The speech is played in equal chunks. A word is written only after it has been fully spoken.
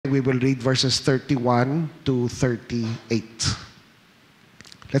we will read verses 31 to 38.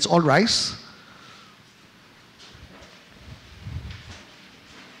 Let's all rise.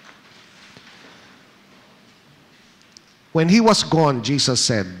 When he was gone, Jesus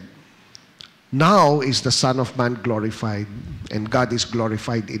said, "Now is the Son of Man glorified, and God is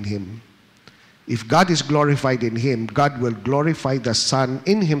glorified in him. If God is glorified in him, God will glorify the Son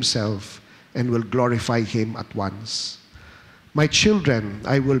in himself and will glorify him at once. My children,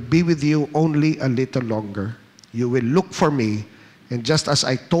 I will be with you only a little longer. You will look for me, and just as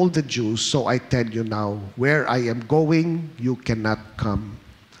I told the Jews, so I tell you now, where I am going, you cannot come.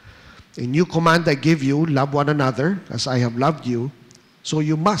 A new command I give you, love one another as I have loved you, so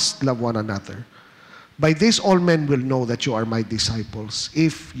you must love one another. By this all men will know that you are my disciples,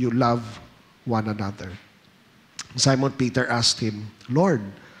 if you love one another." Simon Peter asked him, "Lord,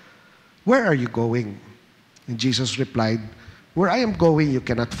 where are you going?" And Jesus replied, "Where I am going you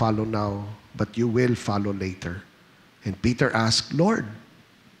cannot follow now, but you will follow later." And Peter asked, "Lord,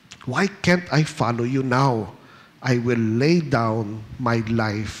 why can't I follow you now? I will lay down my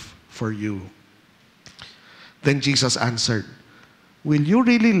life for you." Then Jesus answered, "Will you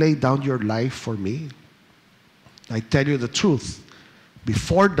really lay down your life for me? I tell you the truth,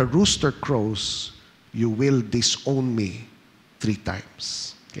 before the rooster crows, you will disown me 3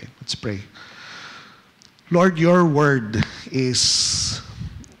 times. Okay, let's pray. Lord, your word is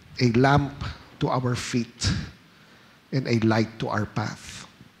a lamp to our feet and a light to our path.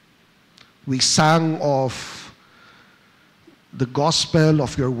 We sang of the gospel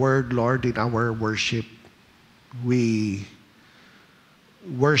of your word, Lord, in our worship. We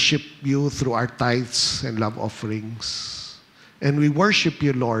worship you through our tithes and love offerings. And we worship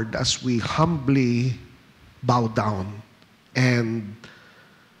you, Lord, as we humbly bow down and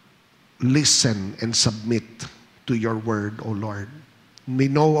listen and submit to your word, O Lord. We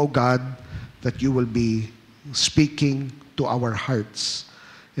know, O God, that you will be speaking to our hearts.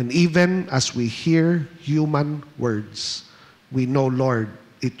 And even as we hear human words, we know, Lord,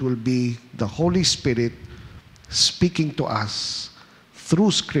 it will be the Holy Spirit speaking to us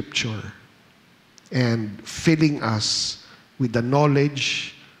through Scripture and filling us with the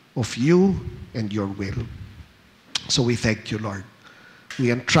knowledge of you and your will. So we thank you, Lord. We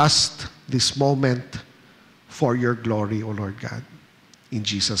entrust this moment for your glory, O Lord God. In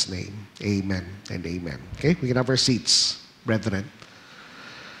Jesus' name, amen and amen. Okay, we can have our seats, brethren.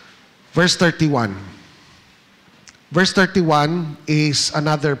 Verse 31. Verse 31 is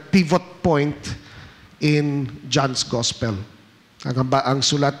another pivot point in John's Gospel. Ang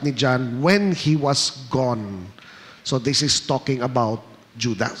sulat ni John, when he was gone. So this is talking about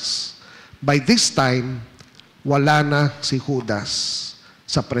Judas. By this time, wala na si Judas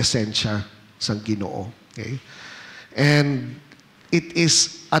sa presensya ng Ginoo. Okay? And it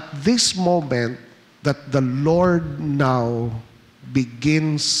is at this moment that the Lord now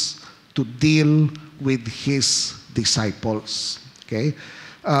begins to deal with his disciples. Okay?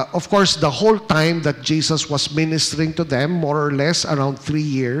 Of course, the whole time that Jesus was ministering to them, more or less around 3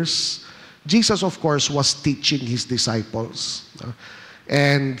 years, Jesus, of course, was teaching his disciples.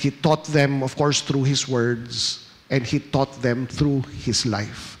 And he taught them, of course, through his words, and he taught them through his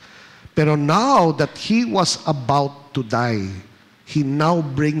life. Pero now that he was about to die, he now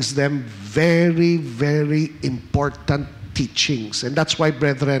brings them very, very important teachings. And that's why,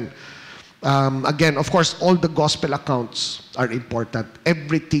 brethren, again, of course, all the gospel accounts are important.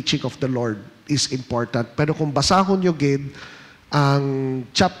 Every teaching of the Lord is important. Pero kung basahon nyo gid ang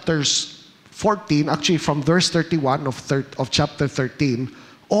chapters 14, actually from verse 31 of chapter 13,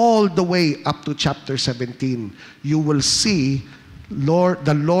 all the way up to chapter 17, you will see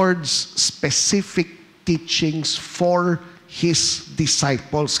the Lord's specific teachings for his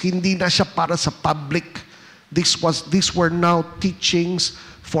disciples. Hindi na siya para sa public. These were now teachings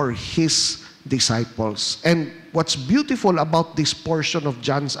for his disciples. And what's beautiful about this portion of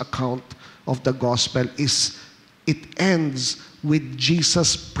John's account of the gospel is it ends with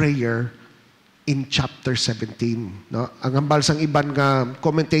Jesus' prayer in chapter 17. No? Ang hambal sang iban nga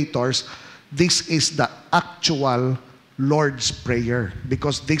commentators, this is the actual Lord's Prayer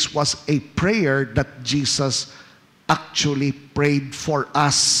because this was a prayer that Jesus actually prayed for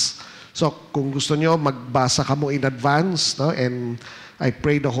us. So kung gusto nyo, magbasa ka mo in advance, no? And I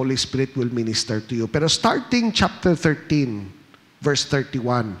pray the Holy Spirit will minister to you. Pero starting chapter 13, verse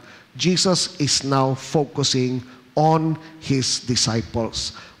 31, Jesus is now focusing on his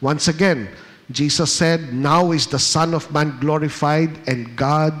disciples. Once again, Jesus said, now is the Son of Man glorified and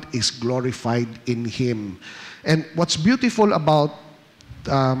God is glorified in him. And what's beautiful about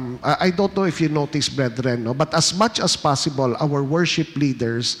I don't know if you notice, brethren, no? But as much as possible, our worship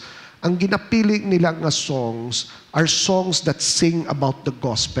leaders, ang ginapili nila nga songs are songs that sing about the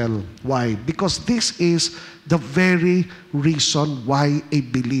gospel. Why? Because this is the very reason why a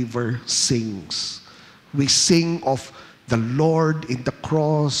believer sings. We sing of the Lord in the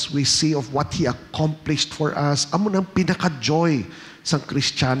cross. We see of what He accomplished for us. Amo nang pinaka-joy sang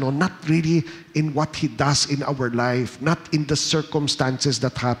Kristiyano, not really in what He does in our life, not in the circumstances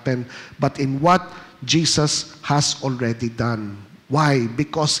that happen, but in what Jesus has already done. Why?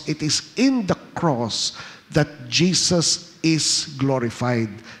 Because it is in the cross that Jesus is glorified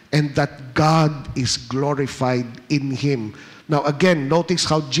and that God is glorified in Him. Now again, notice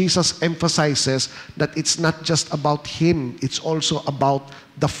how Jesus emphasizes that it's not just about Him, it's also about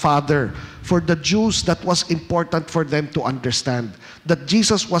the Father. For the Jews, that was important for them to understand that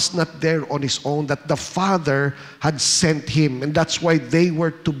Jesus was not there on His own, that the Father had sent Him, and that's why they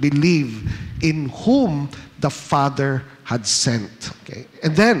were to believe in whom the Father had sent. Okay?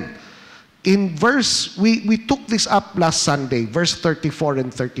 And then, in verse, we took this up last Sunday, verse 34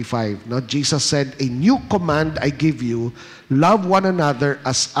 and 35. Now, Jesus said, "A new command I give you, love one another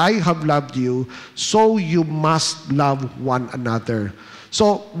as I have loved you, so you must love one another."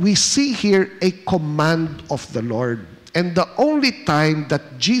 So, we see here a command of the Lord. And the only time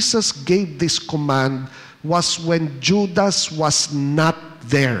that Jesus gave this command was when Judas was not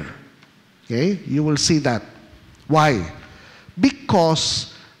there. Okay? You will see that. Why?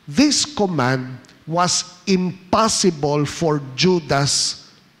 Because this command was impossible for Judas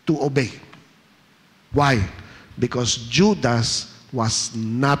to obey. Why? Because Judas was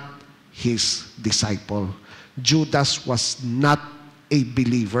not His disciple. Judas was not a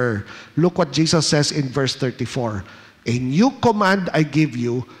believer. Look what Jesus says in verse 34. "A new command I give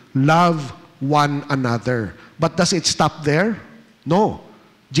you, love one another." But does it stop there? No.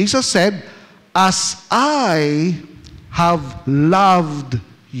 Jesus said, "As I have loved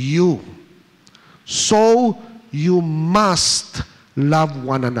you, so you must love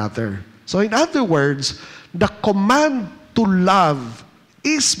one another." So in other words, the command to love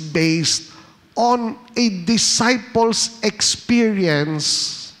is based on a disciple's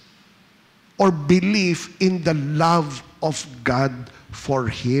experience or belief in the love of God for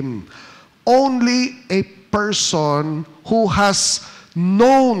him. Only a person who has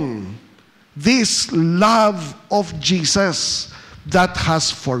known this love of Jesus, that has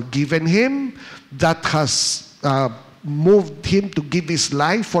forgiven him, that has moved him to give his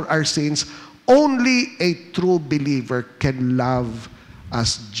life for our sins, only a true believer can love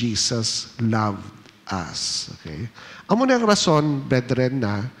as Jesus loved us. Okay? Amo na ang rason, brethren,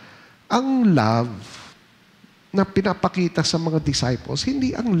 na ang love na pinapakita sa mga disciples,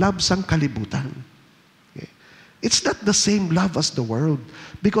 hindi ang love sang kalibutan. Okay? It's not the same love as the world,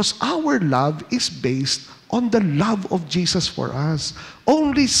 because our love is based on the love of Jesus for us.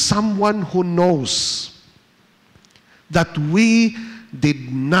 Only someone who knows that we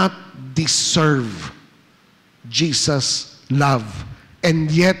did not deserve Jesus' love, and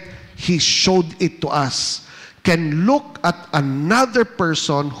yet He showed it to us, can look at another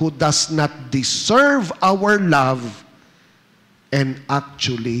person who does not deserve our love and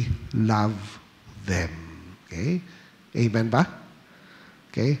actually love them. Okay? Amen ba?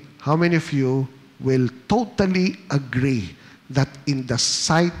 Okay? How many of you will totally agree that in the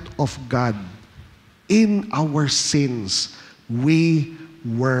sight of God, in our sins, we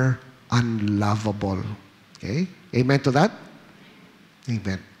were unlovable? Okay? Amen to that?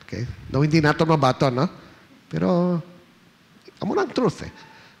 Amen. Okay? No, hindi natin mabato, no? Pero, amo na ang truth, eh.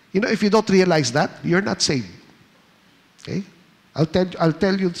 You know, if you don't realize that, you're not saved. Okay? I'll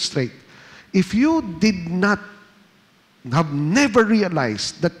tell you straight. If you did not have never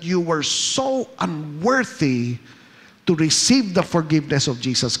realized that you were so unworthy to receive the forgiveness of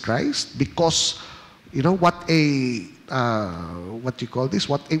Jesus Christ, because, you know, what you call this?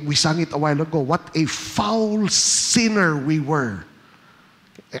 We sang it a while ago, what a foul sinner we were.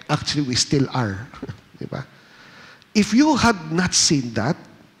 Actually, we still are. Diba? If you had not seen that,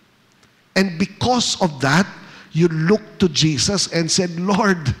 and because of that, you looked to Jesus and said,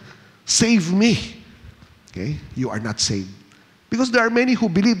 "Lord, save me." Okay? You are not saved. Because there are many who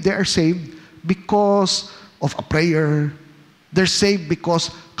believe they are saved because of a prayer. They're saved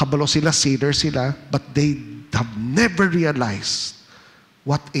because kabalo sila, sinner sila, but they have never realized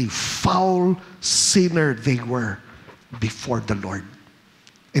what a foul sinner they were before the Lord,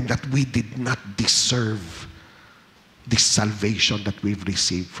 and that we did not deserve this salvation that we've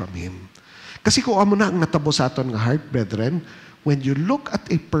received from Him. Kasi kung amo na ang natabo sa aton nga heart, brethren, when you look at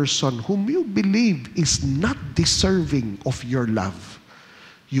a person whom you believe is not deserving of your love,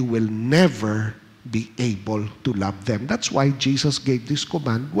 you will never be able to love them. That's why Jesus gave this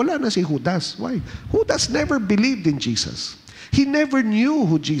command. Wala na si Judas. Why? Judas never believed in Jesus. He never knew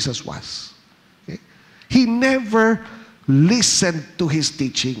who Jesus was. Okay? He never listened to his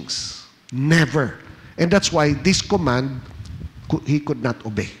teachings. Never. And that's why this command, he could not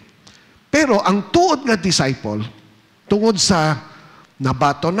obey. Pero ang tuod nga disciple, tungod sa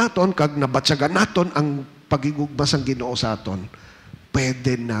nabaton naton, kag nabatsagan naton ang pagigugma sang Ginoo sa aton,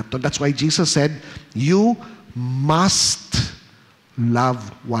 pwede naton. That's why Jesus said, you must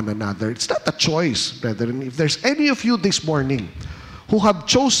love one another. It's not a choice, brethren. If there's any of you this morning who have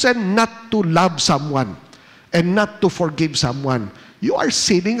chosen not to love someone and not to forgive someone, you are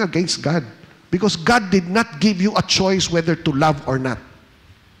sinning against God. Because God did not give you a choice whether to love or not.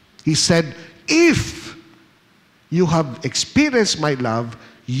 He said, if you have experienced my love,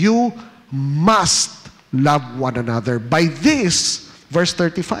 you must love one another. By this, verse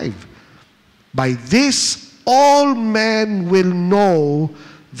 35, by this all men will know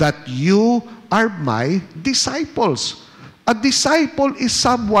that you are my disciples. A disciple is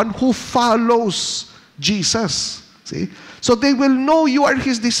someone who follows Jesus. See? So they will know you are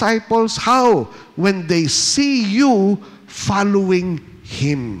his disciples. How? When they see you following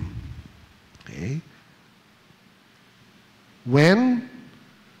him. Okay?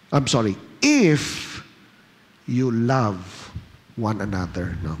 If you love one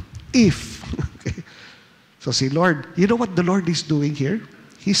another. No? If. Okay? So si Lord, you know what the Lord is doing here?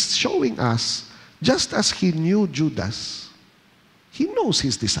 He's showing us, just as he knew Judas, he knows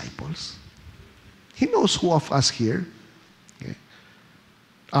his disciples. He knows who of us here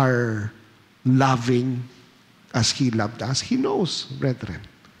are loving as he loved us. He knows, brethren.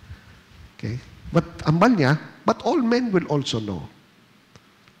 Okay? But ambal niya, but all men will also know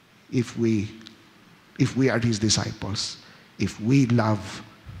if we are his disciples, if we love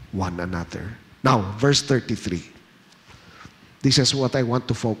one another. Now, verse 33. This is what I want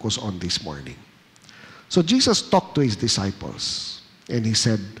to focus on this morning. So Jesus talked to his disciples and he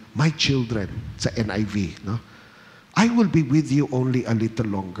said, my children, sa NIV, no? I will be with you only a little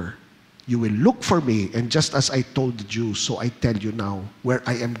longer. You will look for me, and just as I told the Jews, so I tell you now, where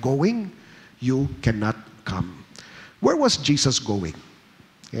I am going, you cannot come. Where was Jesus going?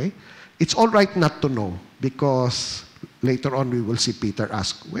 Okay? It's all right not to know, because later on we will see Peter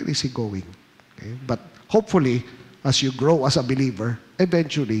ask, where is he going? Okay? But hopefully, as you grow as a believer,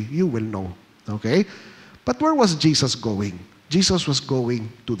 eventually you will know. Okay? But where was Jesus going? Jesus was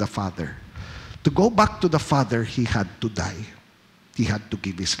going to the Father. To go back to the Father, he had to die. He had to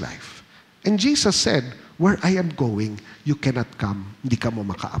give his life. And Jesus said, where I am going, you cannot come. Hindi ka mo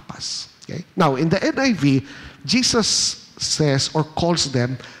makaapas. Okay? Now, in the NIV, Jesus says or calls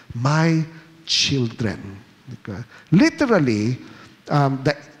them, my children. Okay? Literally,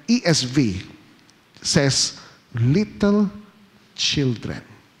 the ESV says, little children.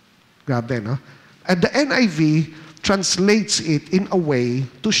 Grabe, no? And the NIV translates it in a way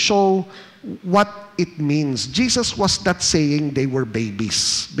to show what it means. Jesus was not saying they were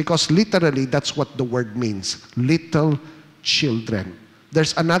babies, because literally that's what the word means, little children.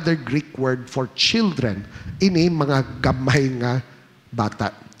 There's another Greek word for children, ini mga gamay nga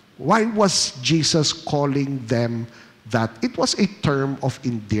bata. Why was Jesus calling them that? It was a term of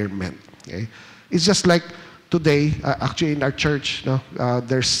endearment. Okay? It's just like today, actually in our church, no,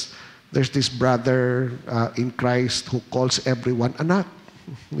 there's this brother in Christ who calls everyone anak.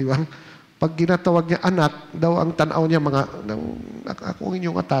 Di ba? Pag ginatawag niya anak, daw ang tanaw niya ako ang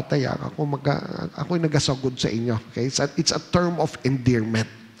inyong tatay, ako yung nagasagod sa inyo. Okay? It's a term of endearment.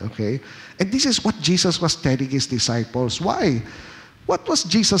 Okay? And this is what Jesus was telling his disciples. Why? What was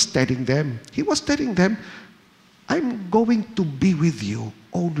Jesus telling them? He was telling them, I'm going to be with you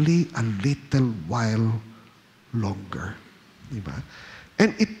only a little while longer. Diba?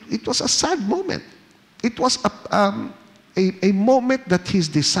 And it was a sad moment. It was a moment that his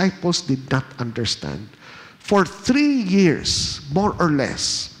disciples did not understand. For 3 years, more or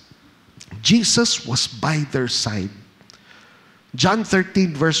less, Jesus was by their side. John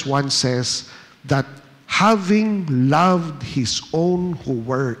 13 verse 1 says that having loved his own who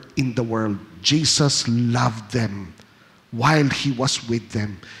were in the world, Jesus loved them while he was with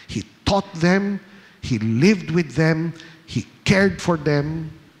them. He taught them, he lived with them, he cared for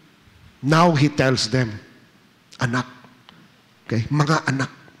them. Now he tells them, anak, okay, mga anak,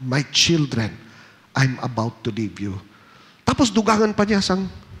 my children, I'm about to leave you. Tapos dugangan pa niya sang,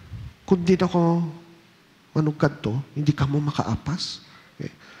 kung di na ko manugkad to, hindi ka mo makaapas.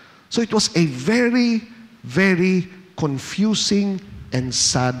 Okay. So it was a very, very confusing and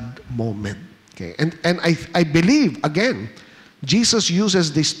sad moment. Okay. And I believe, again, Jesus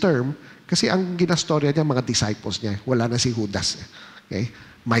uses this term kasi ang ginastorya niya, mga disciples niya, wala na si Judas. Okay?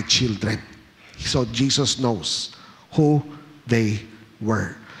 My children. So Jesus knows who they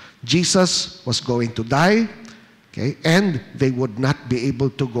were. Jesus was going to die, okay? And they would not be able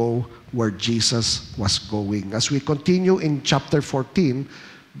to go where Jesus was going. As we continue in chapter 14,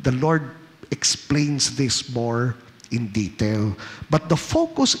 the Lord explains this more in detail. But the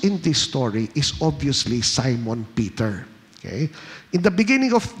focus in this story is obviously Simon Peter. Okay? In the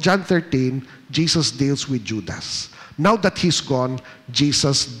beginning of John 13, Jesus deals with Judas. Now that he's gone,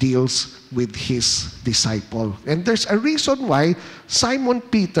 Jesus deals with his disciple. And there's a reason why Simon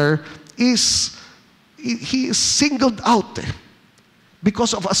Peter is singled out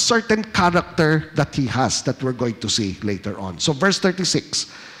because of a certain character that he has that we're going to see later on. So verse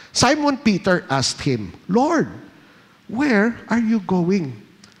 36, Simon Peter asked him, Lord, where are you going?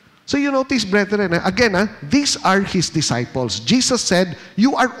 So you notice, brethren, again, these are his disciples. Jesus said,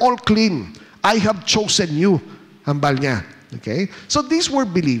 you are all clean. I have chosen you. Hambal niya. Okay? So these were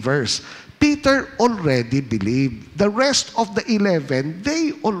believers. Peter already believed. The rest of the 11,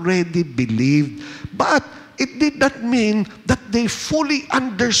 they already believed. But it did not mean that they fully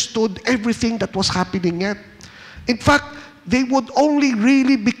understood everything that was happening yet. In fact, they would only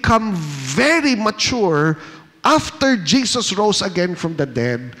really become very mature after Jesus rose again from the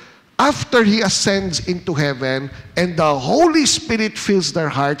dead, after He ascends into heaven, and the Holy Spirit fills their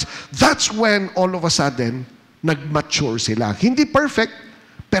hearts. That's when all of a sudden, nag-mature sila. Hindi perfect,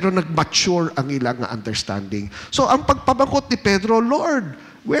 pero nag-mature ang ilang understanding. So ang pagpabangkot ni Pedro, Lord,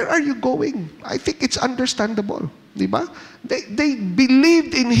 where are you going? I think it's understandable. Di ba? They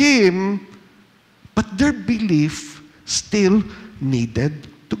believed in Him, but their belief still needed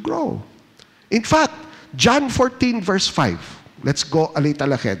to grow. In fact, John 14 verse 5. Let's go a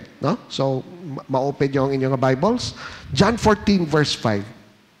little ahead. No? So, ma-open nyo ang inyong Bibles. John 14 verse 5.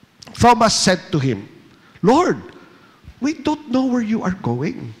 Thomas said to Him, Lord, we don't know where you are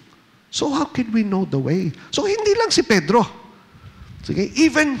going. So how can we know the way? So hindi lang si Pedro. Sige,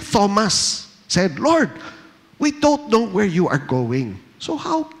 even Thomas said, Lord, we don't know where you are going. So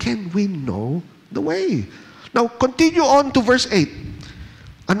how can we know the way? Now, continue on to verse 8.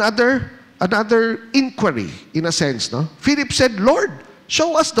 Another inquiry, in a sense. No? Philip said, Lord,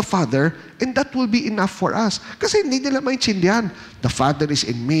 show us the Father, and that will be enough for us. Kasi hindi nila maintindihan. The Father is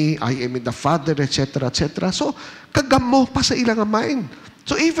in me, I am in the Father, etc., etc. So, kagamo pa sa ilang mind.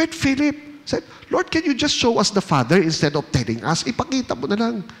 So, even Philip said, Lord, can you just show us the Father instead of telling us? Ipakita mo na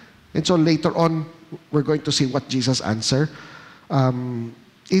lang. And so, later on, we're going to see what Jesus' answer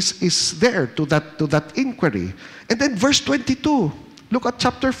is there to that inquiry. And then, verse 22. Look at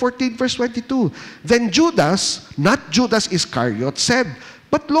chapter 14, verse 22. Then Judas, not Judas Iscariot, said,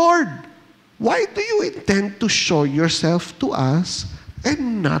 But Lord, why do you intend to show yourself to us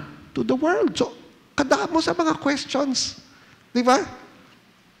and not to the world? So, kadaan mo sa mga questions. Di ba?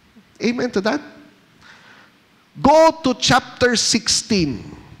 Amen to that? Go to chapter 16,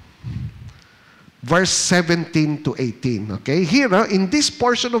 verse 17 to 18. Okay? Here, in this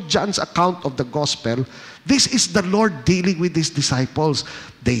portion of John's account of the gospel, this is the Lord dealing with His disciples.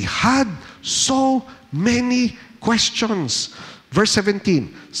 They had so many questions. Verse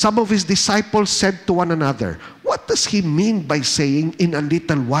 17, some of His disciples said to one another, What does He mean by saying, In a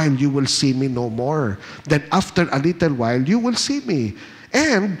little while you will see me no more? Then after a little while you will see me.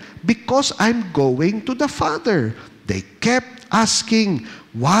 And because I'm going to the Father. They kept asking,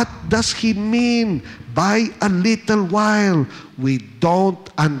 What does He mean by a little while? We don't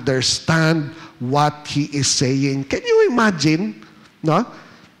understand what He is saying. Can you imagine? No?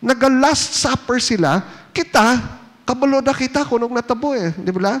 Nag-last supper sila, kabalo na kita kung nung natabo Di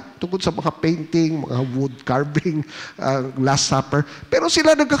ba? Tungkol sa mga painting, mga wood carving, last supper. Pero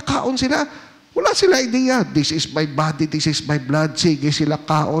sila nagkakaon sila. Wala sila idea. This is my body, this is my blood. Sige sila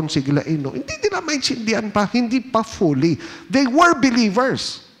kaon, sige sila ino. Hindi nila maintindihan pa, hindi pa fully. They were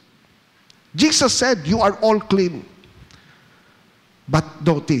believers. Jesus said, you are all clean. But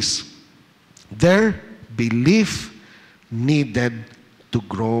notice, their belief needed to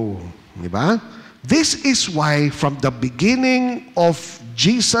grow. Diba? This is why from the beginning of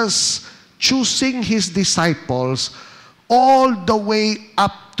Jesus choosing His disciples all the way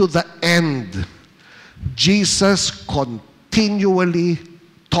up to the end, Jesus continually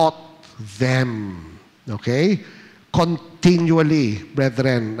taught them. Okay? Continually,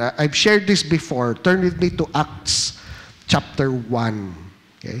 brethren. I've shared this before. Turn with me to Acts chapter 1.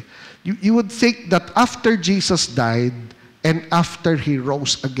 Okay? You would think that after Jesus died and after He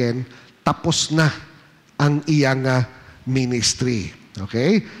rose again, tapos na ang iyang ministry.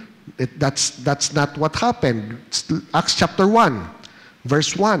 Okay? That's not what happened. Acts chapter 1,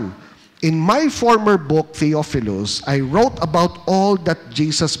 verse 1. In my former book, Theophilus, I wrote about all that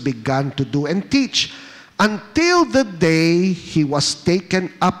Jesus began to do and teach until the day he was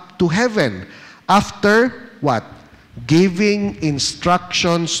taken up to heaven. After what? Giving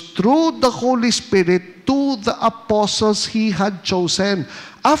instructions through the Holy Spirit to the apostles he had chosen.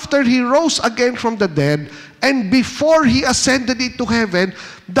 After he rose again from the dead, and before he ascended into heaven,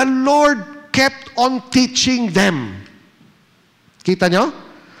 the Lord kept on teaching them. Kita nyo?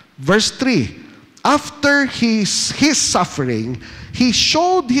 Verse 3, after his suffering, he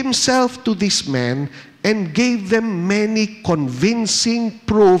showed himself to these men and gave them many convincing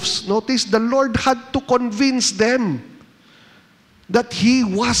proofs. Notice, the Lord had to convince them that He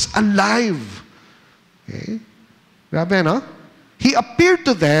was alive. Okay? Grabe, no? He appeared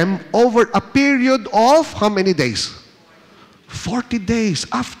to them over a period of how many days? 40 days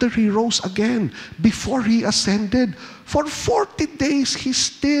after He rose again, before He ascended. For 40 days, He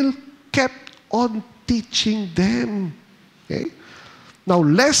still kept on teaching them. Okay? Now,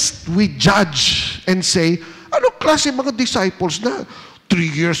 lest we judge and say, ano klase mga disciples na? 3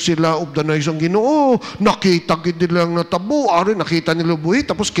 years sila obdanize ang Ginoo, nakita nilang natabo, ari nakita nila buhi,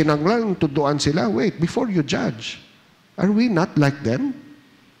 tapos kinanglang tuduan sila. Wait, before you judge, are we not like them?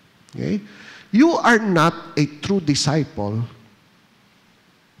 Okay? You are not a true disciple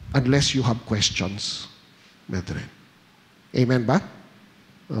unless you have questions, brethren. Amen ba?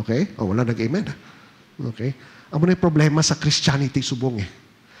 Okay? O, wala nag-amen. Okay? Amo na yung problema sa Christianity subong eh.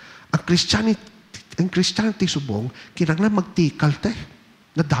 Ang Christianity subong, kinanglan magtikal te.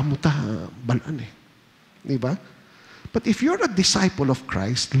 Nadamo ta balaan eh. Diba? But if you're a disciple of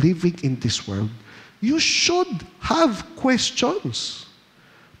Christ living in this world, you should have questions.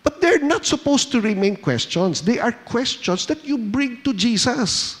 But they're not supposed to remain questions. They are questions that you bring to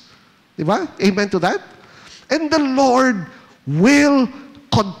Jesus. Diba? Amen to that? And the Lord will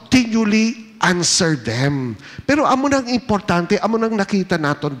continually answer them. Pero amo nang importante, amo nang nakita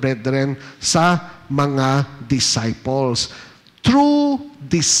naton, brethren, sa mga disciples. True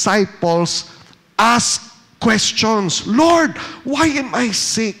disciples ask questions. Lord, why am I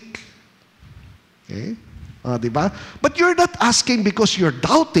sick? Okay? Diba? But you're not asking because you're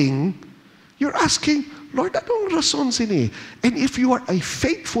doubting. You're asking, Lord, anong rason sini? And if you are a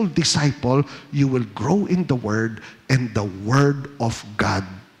faithful disciple, you will grow in the Word, and the Word of God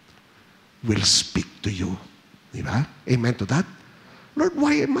will speak to you. Diba? Amen to that? Lord,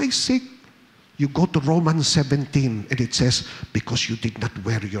 why am I sick? You go to Romans 17, and it says, because you did not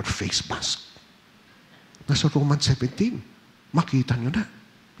wear your face mask. Nasa Romans 17. Makita nyo na.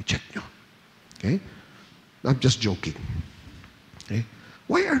 I-check nyo. Okay? I'm just joking. Okay?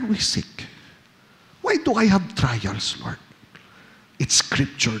 Why are we sick? Why do I have trials, Lord? It's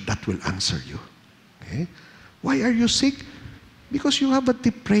Scripture that will answer you. Okay? Why are you sick? Because you have a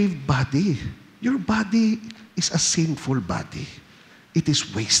depraved body. Your body is a sinful body. It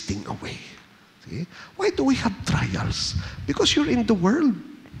is wasting away. See? Why do we have trials? Because you're in the world.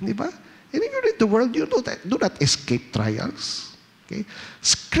 Diba? And if you're in the world, you do not escape trials. Okay?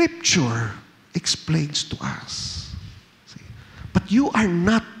 Scripture explains to us. See? But you are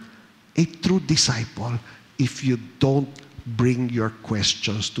not a true disciple if you don't bring your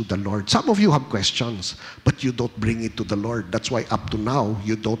questions to the Lord. Some of you have questions, but you don't bring it to the Lord. That's why up to now,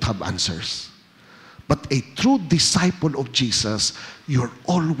 you don't have answers. But a true disciple of Jesus, you're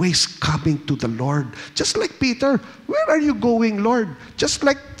always coming to the Lord. Just like Peter, where are you going, Lord? Just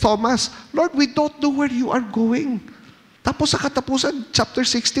like Thomas, Lord, we don't know where you are going. Tapos sa katapusan, chapter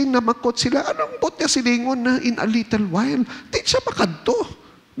 16, namakot sila, anong bot niya silingon na in a little while? Di siya makadto.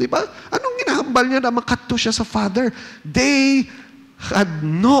 Diba? Anong ginahambal niya na makadto siya sa Father? They had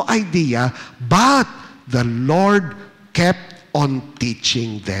no idea, but the Lord kept on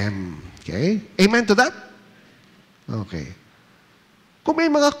teaching them. Okay? Amen to that? Okay. Kung may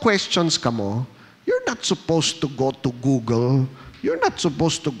mga questions ka mo, you're not supposed to go to Google. You're not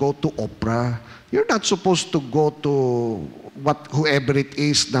supposed to go to Oprah. You're not supposed to go to whoever it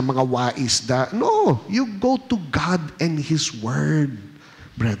is na mga waisda. No, you go to God and His Word,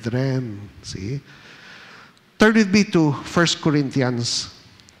 brethren. See? Turn with me to 1 Corinthians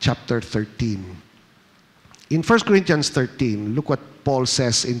chapter 13. In 1 Corinthians 13, look what Paul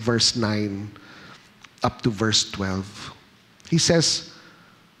says in verse 9 up to verse 12. He says,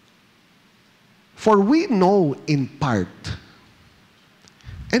 for we know in part,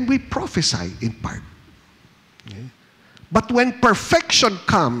 and we prophesy in part. Okay? But when perfection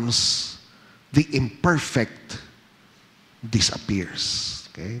comes, the imperfect disappears.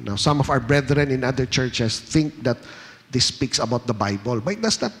 Okay? Now, some of our brethren in other churches think that this speaks about the Bible. But it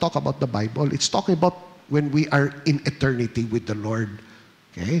does not talk about the Bible. It's talking about when we are in eternity with the Lord.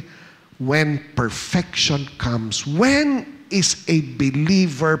 Okay? When perfection comes. When is a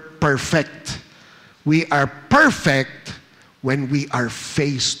believer perfect? We are perfect when we are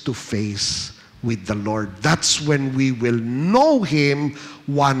face to face with the Lord. That's when we will know Him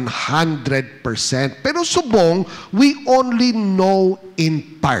 100%. Pero subong, we only know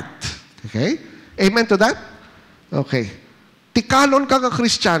in part. Okay? Amen to that? Okay. Tikalon ka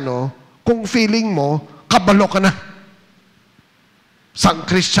Kristyano kung feeling mo, kabalo ka na. Sang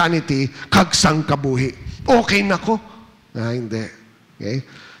Christianity, kag sang kabuhi. Okay na ko. Hindi. Okay?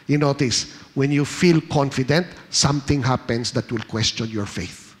 You notice, when you feel confident, something happens that will question your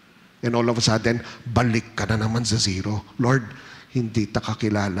faith. And all of a sudden, balik ka na naman sa zero. Lord, hindi ta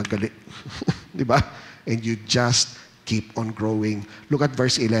kakilala, gali. Diba? And you just keep on growing. Look at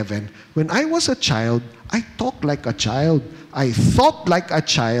verse 11. When I was a child, I talked like a child. I thought like a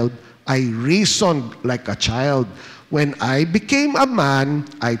child. I reasoned like a child. When I became a man,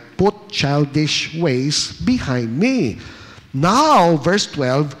 I put childish ways behind me. Now, verse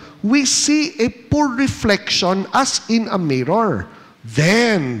 12, we see a poor reflection as in a mirror.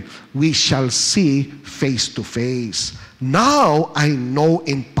 Then we shall see face to face. Now I know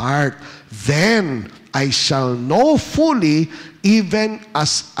in part. Then I shall know fully, even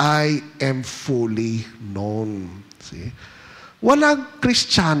as I am fully known. See? Walang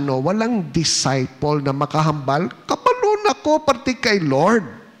Kristiyano, walang disciple na makahambal, kapalo na ko, pati kay Lord.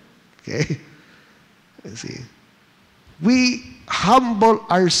 Okay? See? We humble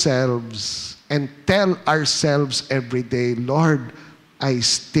ourselves and tell ourselves every day, Lord, I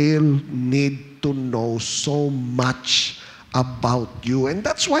still need to know so much about you. And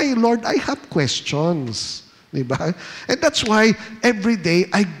that's why, Lord, I have questions. Diba? And that's why every day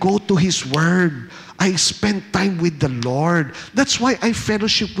I go to His Word. I spend time with the Lord. That's why I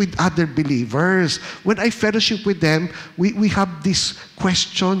fellowship with other believers. When I fellowship with them, we have these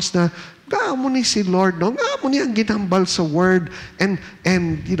questions na, gaamo ni si Lord, no? Gaamo ni ang ginambal sa Word. And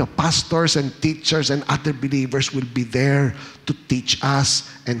you know, pastors and teachers and other believers will be there to teach us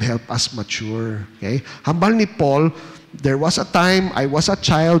and help us mature. Okay? Hambal ni Paul, there was a time I was a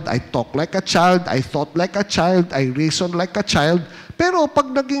child, I talked like a child, I thought like a child, I reasoned like a child. Pero pag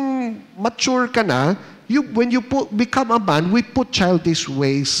naging mature ka na, when you become a man, we put childish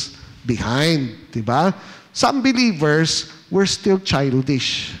ways behind. Diba? Some believers were still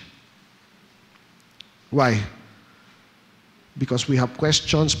childish. Why? Because we have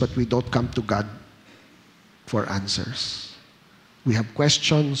questions, but we don't come to God for answers. We have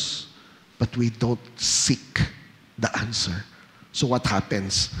questions, but we don't seek the answer. So what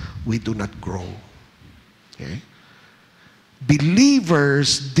happens? We do not grow. Okay?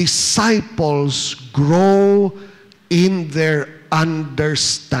 Believers, disciples grow in their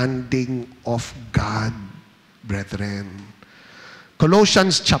understanding of God, brethren.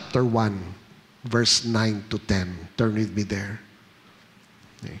 Colossians chapter 1, verse 9 to 10. Turn with me there.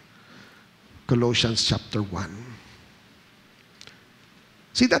 Okay. Colossians chapter 1.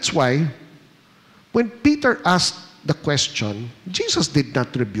 See, that's why when Peter asked the question, Jesus did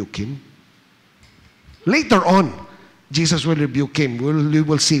not rebuke him. Later on, Jesus will rebuke him. We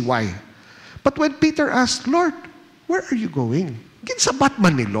will see why. But when Peter asked, Lord, where are you going? Ginsabat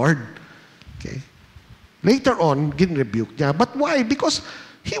man ni Lord. Okay. Later on, gin-rebuke niya. But why? Because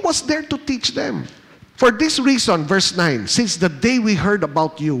He was there to teach them. For this reason, verse 9, since the day we heard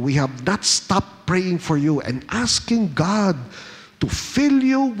about you, we have not stopped praying for you and asking God to fill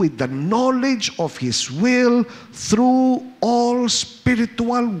you with the knowledge of His will through all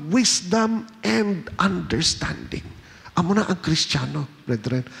spiritual wisdom and understanding. Amo na ang Kristiyano,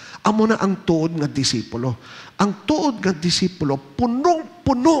 brethren. Amo na ang tuod nga disipulo. Ang tuod nga disipulo,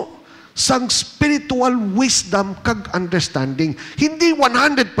 punong-puno sang spiritual wisdom kag understanding. Hindi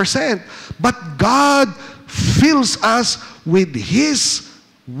 100%, but God fills us with His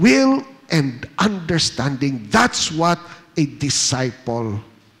will and understanding. That's what a disciple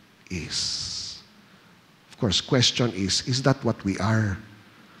is. Of course, question is that what we are?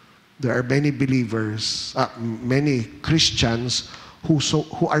 There are many believers, many Christians who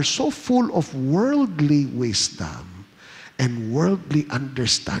are so full of worldly wisdom and worldly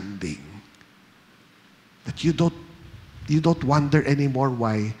understanding that you don't wonder anymore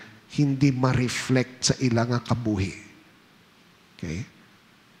why hindi ma-reflect sa ilang nga kabuhi. Okay?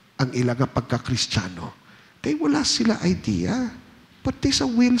 Ang ilang nga pagka-Kristiyano. Kaya wala sila idea. Pati sa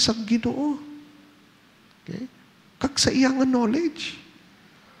will sa Ginoo. Okay? Kag sa iyang knowledge.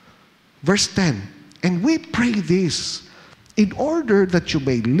 Verse 10, and we pray this, in order that you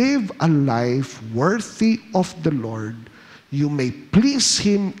may live a life worthy of the Lord, you may please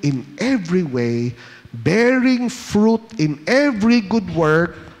Him in every way, bearing fruit in every good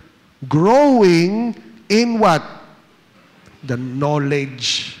work, growing in what? The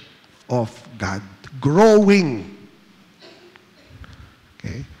knowledge of God. Growing.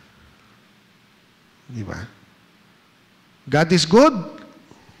 Okay? Di ba? God is good.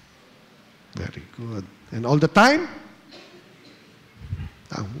 Very good. And all the time?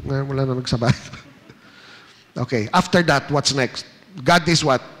 Ngayon wala na nagsabay. Okay, after that, what's next? God is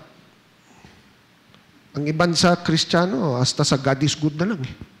what? Ang iban sa Kristiyano, hasta sa God is good na lang.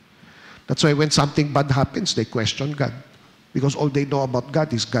 That's why when something bad happens, they question God. Because all they know about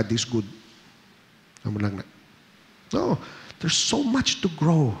God is good. Ano lang na. No, there's so much to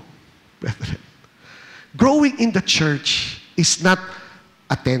grow, brethren. Growing in the church is not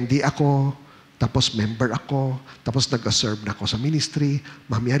attendee ako, tapos member ako, tapos nag-serve na ako sa ministry,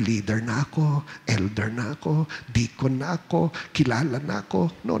 mamaya leader na ako, elder na ako, deacon na ako, kilala na ako.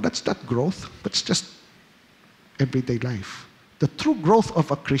 No, that's not growth. That's just everyday life. The true growth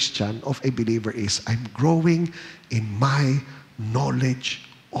of a Christian, of a believer is, I'm growing in my knowledge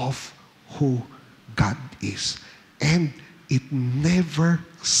of who God is. And it never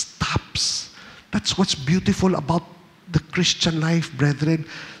stops. That's what's beautiful about the Christian life, brethren.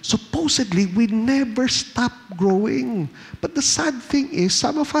 Supposedly, we never stop growing. But the sad thing is,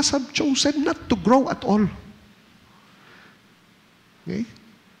 some of us have chosen not to grow at all. Okay?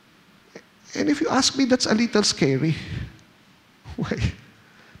 And if you ask me, that's a little scary. Why?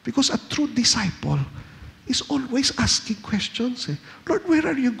 Because a true disciple is always asking questions. Lord, where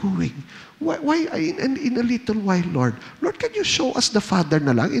are you going? Why in a little while, Lord? Lord, can you show us the Father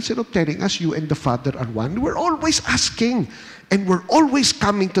na lang instead of telling us you and the Father are one? We're always asking. And we're always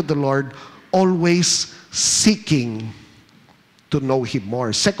coming to the Lord, always seeking to know Him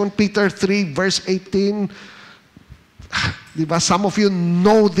more. 2 Peter 3, verse 18. Diba? Some of you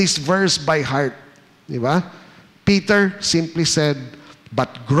know this verse by heart. Diba? Peter simply said,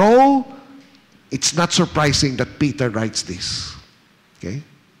 but grow. It's not surprising that Peter writes this. Okay?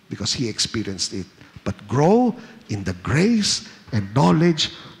 Because he experienced it. But grow in the grace and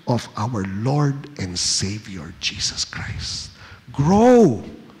knowledge of our Lord and Savior, Jesus Christ. Grow.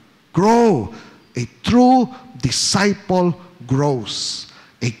 Grow. A true disciple grows.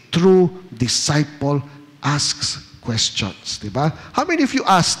 A true disciple asks questions. Diba? How many of you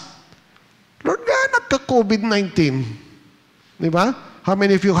asked, Lord, nagka-COVID-19? Diba? How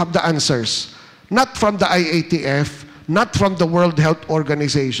many of you have the answers? Not from the IATF, not from the World Health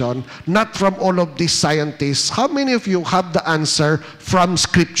Organization, not from all of these scientists. How many of you have the answer from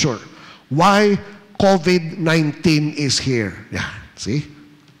Scripture? Why COVID-19 is here? Yeah, see?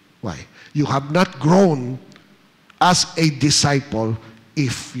 Why? You have not grown as a disciple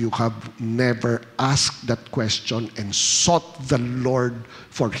if you have never asked that question and sought the Lord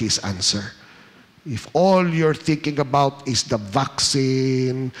for His answer. If all you're thinking about is the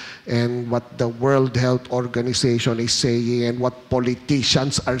vaccine and what the World Health Organization is saying and what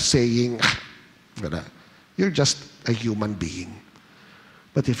politicians are saying, you're just a human being.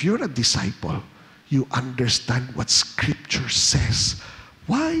 But if you're a disciple, you understand what Scripture says.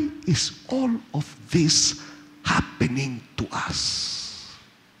 Why is all of this happening to us?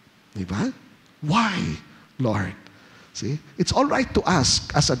 Diba? Why, Lord? See? It's all right to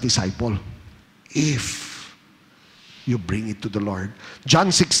ask as a disciple if you bring it to the Lord. John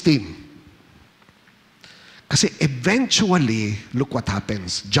 16. Kasi eventually, look what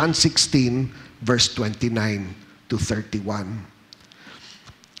happens. John 16, verse 29 to 31.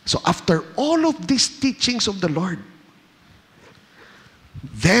 So after all of these teachings of the Lord,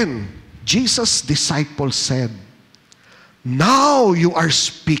 then Jesus' disciples said, now you are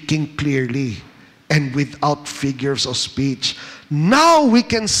speaking clearly and without figures of speech. Now we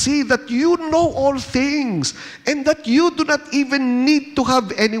can see that you know all things and that you do not even need to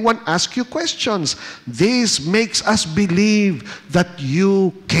have anyone ask you questions. This makes us believe that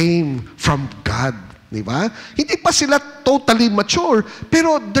you came from God. Diba? Hindi pa sila totally mature,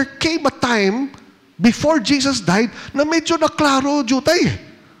 pero there came a time before Jesus died na medyo naklaro, jutay.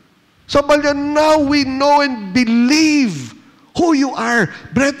 Sabi niya, now we know and believe who you are.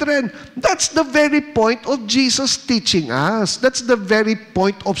 Brethren, that's the very point of Jesus teaching us. That's the very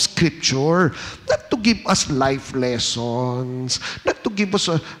point of Scripture. Not to give us life lessons, not to give us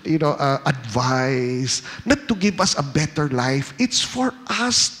advice, not to give us a better life. It's for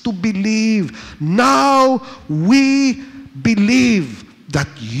us to believe. Now we believe that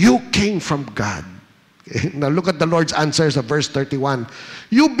you came from God. Now look at the Lord's answers sa verse 31.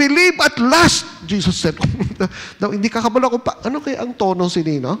 You believe at last, Jesus said. Now, hindi kakabala ko pa. Ano kaya ang tono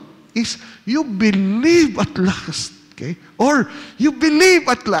sinino? Is, you believe at last. Okay? Or, you believe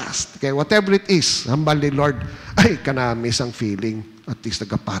at last. Okay? Whatever it is, hambal ni Lord, ay, kanamis ang feeling. At least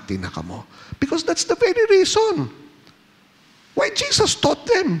nagapati na kamo. Because that's the very reason why Jesus taught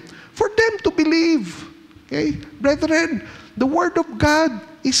them. For them to believe. Okay? Brethren, the Word of God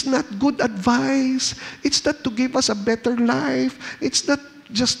is not good advice. It's not to give us a better life. It's not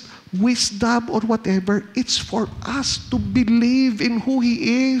just wisdom or whatever. It's for us to believe in who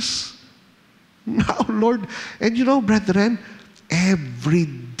He is. Now, Lord, and you know, brethren, every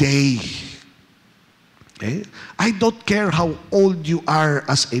day, okay, I don't care how old you are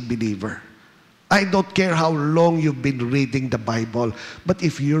as a believer. I don't care how long you've been reading the Bible. But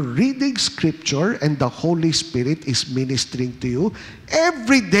if you're reading Scripture and the Holy Spirit is ministering to you,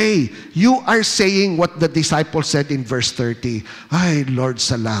 every day you are saying what the disciples said in verse 30. Ay, Lord,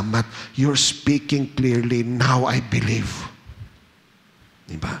 salamat. You're speaking clearly. Now I believe.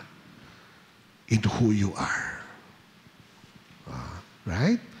 Diba? In who you are.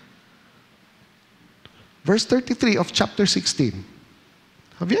 Right? Verse 33 of chapter 16.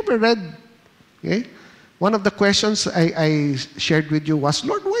 Have you ever read? Okay? One of the questions I shared with you was,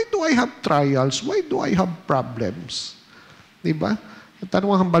 Lord, why do I have trials? Why do I have problems? Diba? Tanong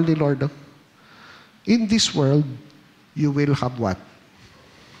ang hambal ni Lord. In this world, you will have what?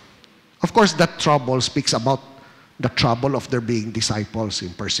 Of course, that trouble speaks about the trouble of their being disciples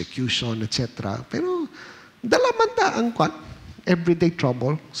in persecution, etc. Pero, dalamanda ang kwan, everyday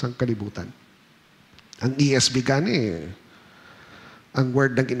trouble sa kalibutan. Ang ESV gani, ang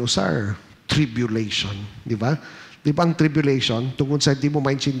word ng inusar, tribulation. Di ba? Di ba ang tribulation, tungkol sa hindi mo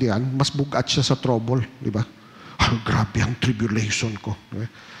maintindihan, mas bugat siya sa trouble. Di ba? Oh, grabe ang tribulation ko.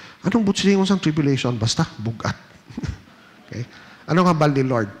 Okay? Anong butsilingon sa tribulation? Basta, bugat. Okay? Anong hambal ni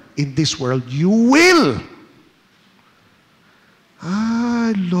Lord? In this world, you will.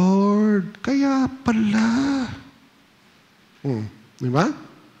 Ah, Lord, kaya pala. Di ba?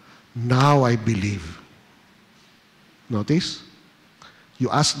 Now I believe. Notice? You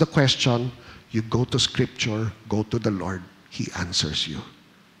ask the question, you go to Scripture, go to the Lord, He answers you.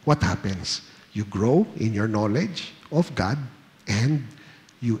 What happens? You grow in your knowledge of God and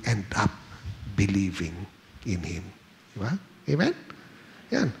you end up believing in Him. Diba? Amen?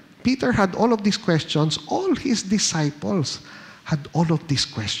 Yan. Peter had all of these questions. All his disciples had all of these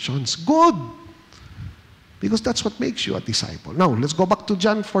questions. Good! Because that's what makes you a disciple. Now, let's go back to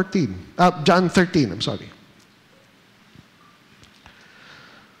John 13.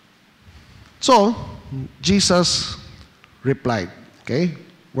 So, Jesus replied. Okay?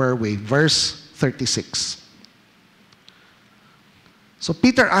 Where are we? Verse 36. So,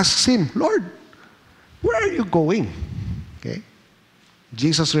 Peter asks him, Lord, where are you going? Okay?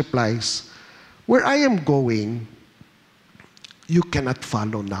 Jesus replies, where I am going, you cannot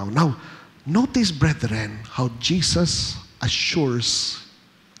follow now. Now, notice, brethren, how Jesus assures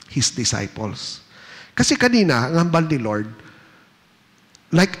His disciples. Kasi kanina, ang hambal ni Lord,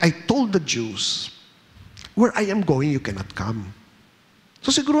 like I told the Jews, where I am going, you cannot come.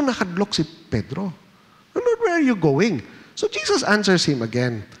 So siguro nakadlock si Pedro. Lord, where are you going? So Jesus answers him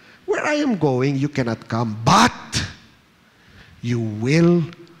again, where I am going, you cannot come, but you will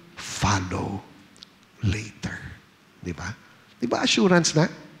follow later. Diba? Diba assurance na?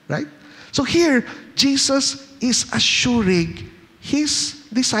 Right? So here, Jesus is assuring His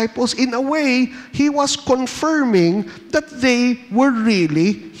disciples. In a way, He was confirming that they were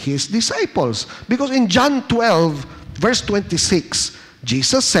really His disciples. Because in John 12, verse 26,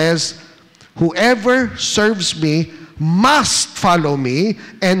 Jesus says, whoever serves me must follow me,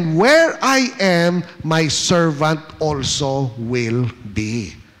 and where I am, my servant also will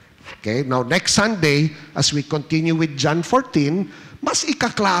be. Okay, now next Sunday, as we continue with John 14, mas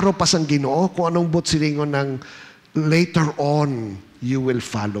ikaklaro pa sang Ginoo kung anong butsilingon ng later on, you will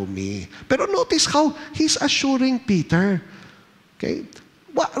follow me. Pero notice how He's assuring Peter, okay,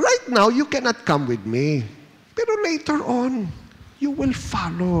 right now, you cannot come with me. Pero later on, you will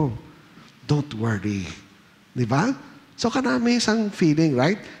follow. Don't worry. Di ba? So kanami isang feeling,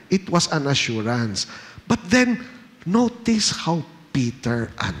 right? It was an assurance. But then, notice how Peter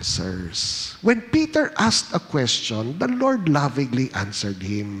answers. When Peter asked a question, the Lord lovingly answered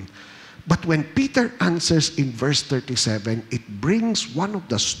him. But when Peter answers in verse 37, it brings one of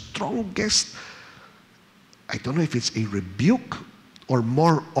the strongest, I don't know if it's a rebuke or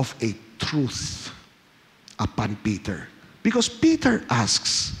more of a truth upon Peter. Because Peter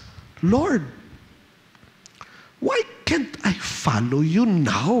asks, Lord, why can't I follow you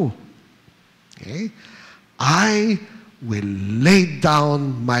now? Okay? I will lay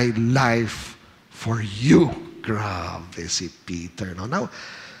down my life for you. Grabe si Peter. No? Now,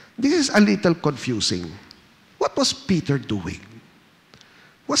 this is a little confusing. What was Peter doing?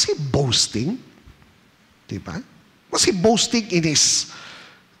 Was he boasting? Diba? Was he boasting in his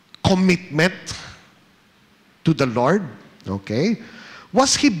commitment to the Lord? Okay.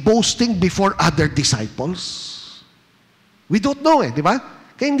 Was he boasting before other disciples? We don't know diba?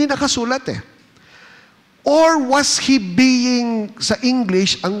 Kaya hindi nakasulat Or was he being, sa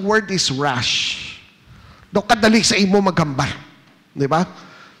English, ang word is rash. Do kadali sa imo maghambal. Diba?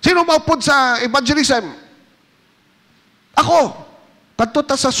 Sino maupod sa evangelism? Ako. Kadto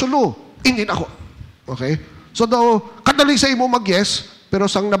ta sa sulu. Hindi na ako. Okay? So daw, kadali sa imo mag-yes, pero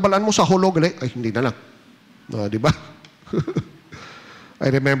sang nabalaan mo sa hulog, ay hindi na lang. Diba? I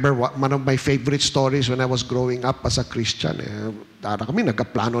remember one of my favorite stories when I was growing up as a Christian. Tara kami,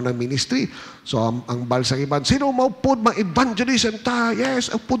 nagkaplano ng ministry. So, ang balsang iban, sino maupod, ma-evangelism ta? Yes,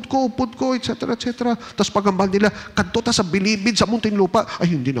 pud ko, etc., etc. Tapos pagambal nila, kadto ta sa bilibid, sa munting lupa.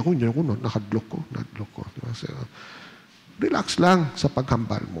 Ay, hindi na ako, nakadlok ko. So, relax lang sa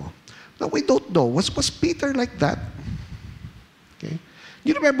paghambal mo. Now, we don't know. Was Peter like that? Okay?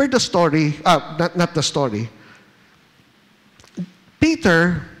 You remember the story? Not the story.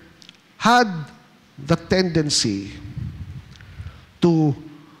 Peter had the tendency to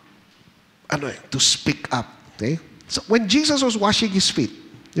speak up. Okay? So when Jesus was washing his feet,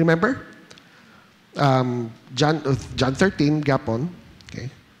 you remember? John 13, gapon.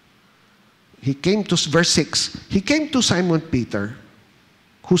 Okay? He came to verse 6. He came to Simon Peter,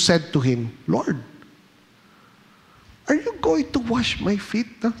 who said to him, Lord, are you going to wash my feet?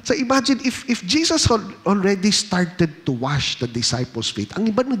 So imagine if Jesus already started to wash the disciples' feet, ang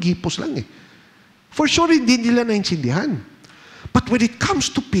iba naghipos lang For sure, hindi nila naintindihan. But when it comes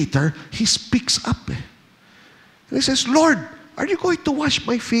to Peter, he speaks up And he says, Lord, are you going to wash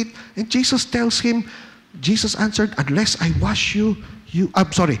my feet? And Jesus tells him, Jesus answered, unless I wash you,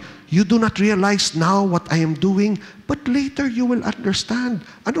 you do not realize now what I am doing, but later you will understand.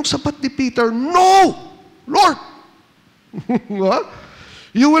 Anong sabat ni Peter? No! Lord!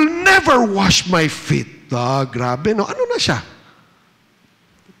 You will never wash my feet. Grabe, no? Ano na siya?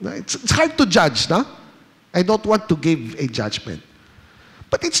 It's hard to judge, no? I don't want to give a judgment.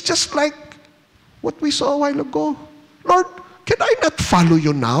 But it's just like what we saw a while ago. Lord, can I not follow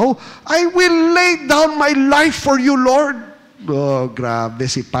you now? I will lay down my life for you, Lord. Grabe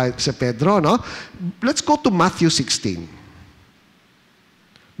si Pedro, no? Let's go to Matthew 16.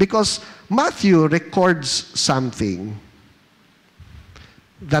 Because Matthew records something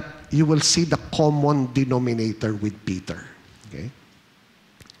that you will see the common denominator with Peter. Okay?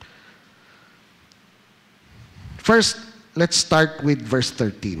 First, let's start with verse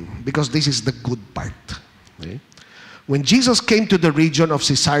 13, because this is the good part. Okay? When Jesus came to the region of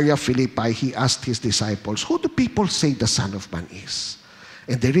Caesarea Philippi, he asked his disciples, who do people say the Son of Man is?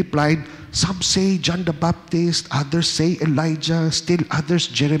 And they replied, some say John the Baptist, others say Elijah, still others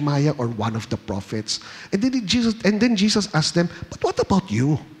Jeremiah or one of the prophets. And then Jesus asked them, but what about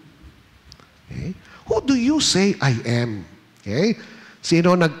you? Okay? Who do you say I am? Okay?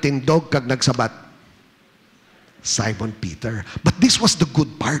 Sino nagtindog kag nagsabat? Simon Peter. But this was the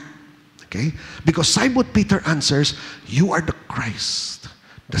good part. Okay? Because Simon Peter answers, you are the Christ,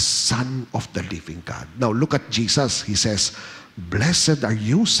 the Son of the living God. Now look at Jesus. He says, blessed are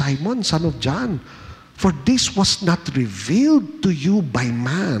you, Simon, son of John, for this was not revealed to you by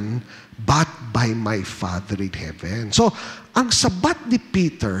man, but by my Father in heaven. So, ang sabat ni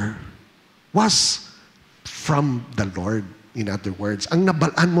Peter was from the Lord. In other words, ang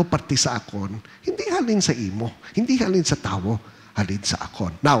nabalaan mo parte sa akon, hindi halin sa imo, hindi halin sa tao, halin sa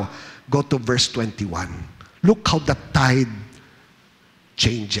akon. Now, go to verse 21. Look how the tide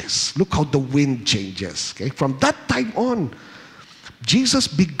changes. Look how the wind changes. Okay? From that time on, Jesus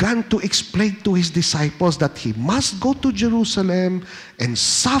began to explain to his disciples that he must go to Jerusalem and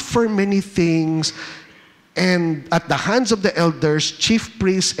suffer many things and at the hands of the elders, chief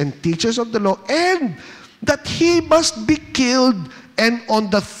priests, and teachers of the law, and that he must be killed and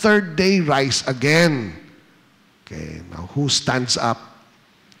on the third day rise again. Okay, now who stands up?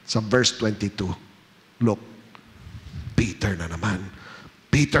 Sa verse 22. Look, Peter na naman.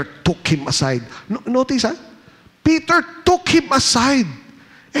 Peter took him aside. Notice, Peter took him aside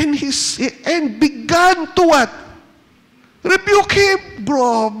and began to what? Rebuke him.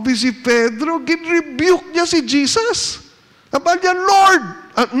 Grabe si Pedro. Gin-rebuke niya si Jesus. Sabi niya, Lord,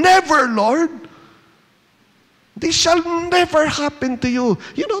 never, Lord. This shall never happen to you.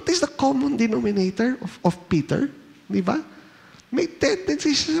 You notice the common denominator of Peter? Di ba? May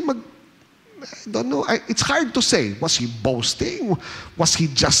tendency siya I don't know. It's hard to say. Was he boasting? Was he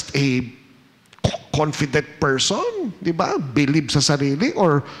just a confident person? Diba? Believe sa sarili?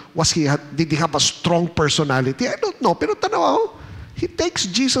 Or did he have a strong personality? I don't know. Pero tanaw ako, he takes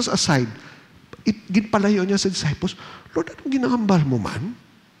Jesus aside. Ginpalayo niya sa disciples, Lord, anong ginahambal mo man?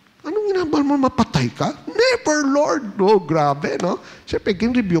 Anong ginahambal mo, mapatay ka? Never, Lord. No, grabe, no? Siyempre,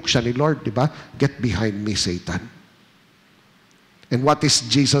 gin-rebuke siya ni Lord, di ba? Get behind me, Satan. And what is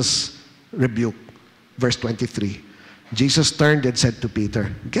Jesus' rebuke? Verse 23. Jesus turned and said to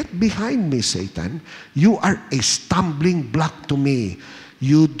Peter, get behind me, Satan. You are a stumbling block to me.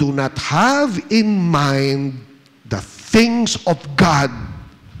 You do not have in mind the things of God,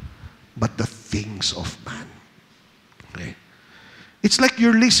 but the things of man. Okay? It's like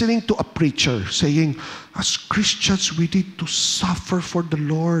you're listening to a preacher saying, as Christians, we need to suffer for the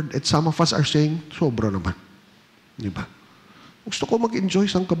Lord. And some of us are saying, sobra naman. Di ba? Gusto ko mag-enjoy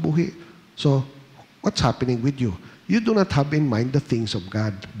sa kabuhi. So, what's happening with you? You do not have in mind the things of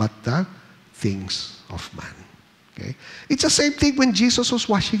God, but the things of man. Okay? It's the same thing when Jesus was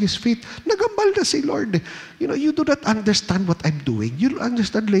washing his feet. Nagambal na si Lord. You do not understand what I'm doing. You'll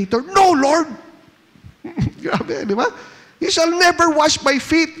understand later. No, Lord! Grabe, di ba? You shall never wash my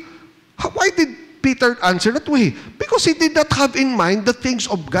feet. Why did Peter answer that way? Because he did not have in mind the things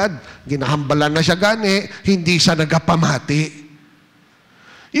of God. Ginahambalan na siya gani, hindi siya nagapamati.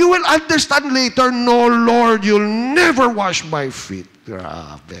 You will understand later, no, Lord, you'll never wash my feet.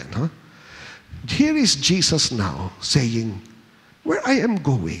 Grabe, huh? Here is Jesus now saying, where I am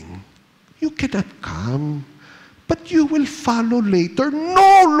going, you cannot come, but you will follow later.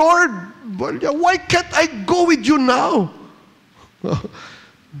 No, Lord, why can't I go with you now?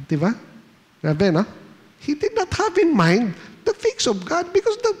 Diba? Grabe, no? He did not have in mind the things of God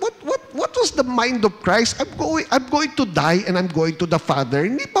because what was the mind of Christ? I'm going to die and I'm going to the Father.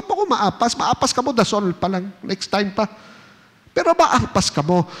 Hindi pa ako maapas. Maapas ka mo, dasol pa lang. Next time pa. Pero maampas ka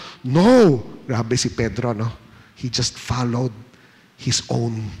mo. No. Grabe si Pedro, no? He just followed his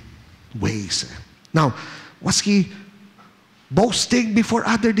own ways. Now, was he boasting before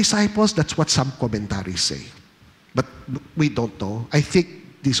other disciples? That's what some commentaries say. But we don't know. I think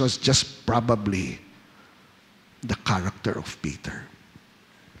this was just probably the character of Peter.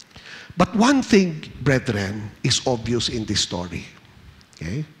 But one thing, brethren, is obvious in this story.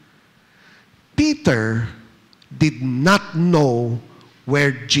 Okay? Peter did not know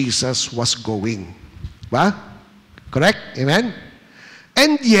where Jesus was going. Ba? Correct? Amen?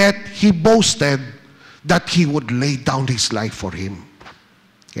 And yet, he boasted that he would lay down his life for him.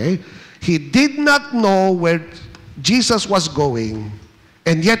 Okay? He did not know where Jesus was going,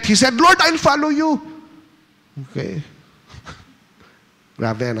 and yet he said, Lord, I'll follow you. Okay?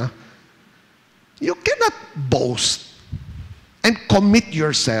 Grabe, na? You cannot boast and commit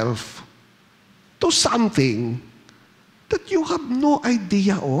yourself to something that you have no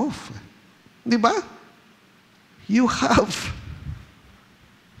idea of. Di ba? You have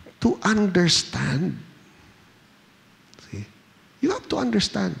to understand. See? You have to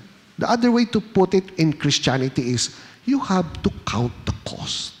understand. The other way to put it in Christianity is you have to count the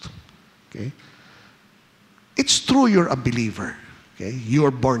cost. Okay? It's true you're a believer. Okay? You're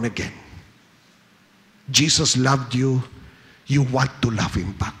born again. Jesus loved you. You want to love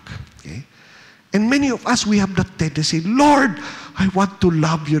Him back. Okay? And many of us, we have that tendency, Lord, I want to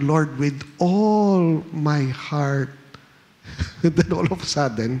love you, Lord, with all my heart. And then all of a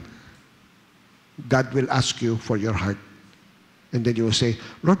sudden, God will ask you for your heart. And then you will say,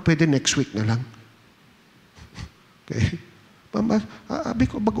 Lord, pwede next week na lang. Okay? Mama,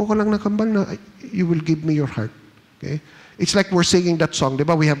 bago ko lang nakambal na, you will give me your heart. Okay? It's like we're singing that song, di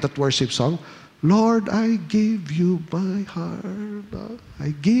ba? We have that worship song. Lord, I give you my heart.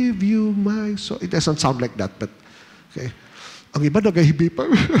 I give you my soul. It doesn't sound like that, but okay. Ang iba nagahibi pa.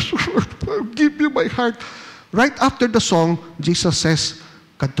 I'll give you my heart. Right after the song, Jesus says,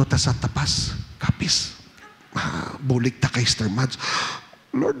 kadto ta sa tapas, kapis. Bulig ta kay Sir Mads.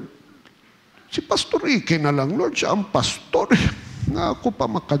 Lord, si Pastor Ike na lang. Lord, siya ang pastor. Nga ako pa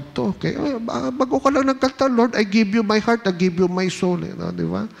makadto. Okay? Bago ka lang nagkanta, Lord, I give you my heart, I give you my soul. Di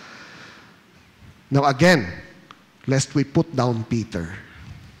ba? Now again, lest we put down Peter.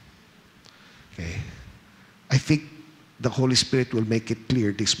 Okay? I think the Holy Spirit will make it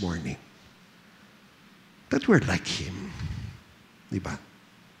clear this morning that we're like Him. Diba?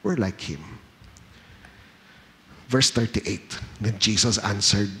 We're like Him. Verse 38, then Jesus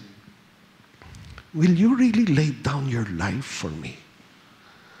answered, will you really lay down your life for me?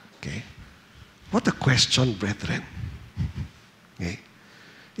 Okay? What a question, brethren. Okay?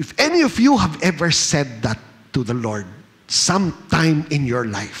 If any of you have ever said that to the Lord sometime in your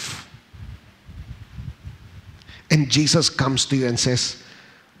life, And Jesus comes to you and says,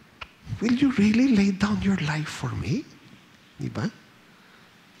 will you really lay down your life for me? Diba?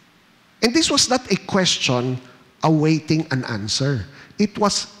 And this was not a question awaiting an answer. It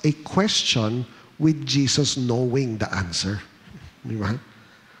was a question with Jesus knowing the answer. Diba?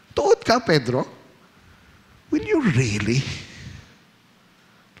 Tuod ka, Pedro? Will you really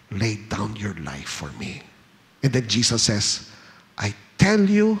lay down your life for me? And then Jesus says, I tell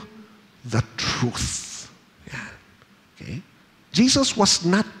you the truth. Yeah. Okay? Jesus was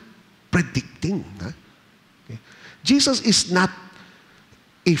not predicting. Huh? Okay? Jesus is not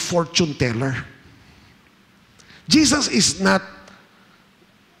a fortune teller. Jesus is not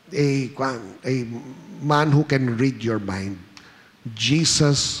a man who can read your mind.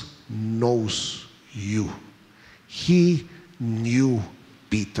 Jesus knows you. He knew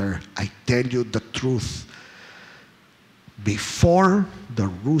Peter. I tell you the truth. Before the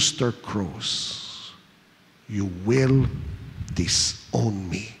rooster crows, you will disown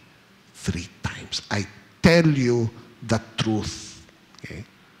me 3 times. I tell you the truth. Okay?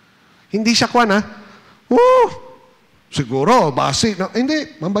 Hindi siya kwan, ha? Oh, siguro, basi. No,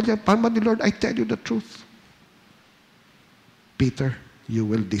 hindi. Pamba ni Lord, I tell you the truth. Peter, you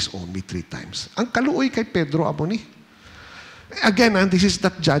will disown me 3 times. Ang kaluoy kay Pedro, amo ni. Again, this is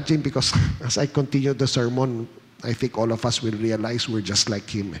not judging because as I continue the sermon, I think all of us will realize we're just like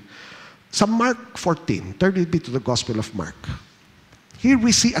him. Sa Mark 14, turn with me to the Gospel of Mark. Here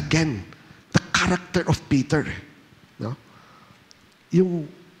we see again the character of Peter. No?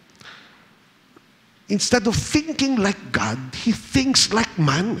 Instead of thinking like God, he thinks like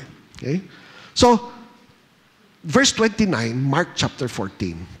man. Okay? So, verse 29, Mark chapter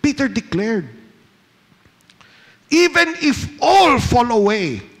 14, Peter declared, even if all fall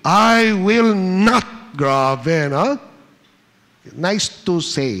away, I will not. Grabe, no? Nice to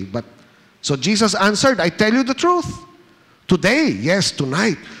say, but so Jesus answered, I tell you the truth. Today, yes,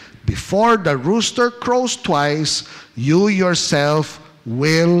 tonight, before the rooster crows twice, you yourself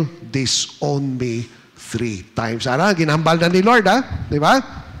will disown me 3 times. Ara, ginambal na ni Lord, ha? Di ba?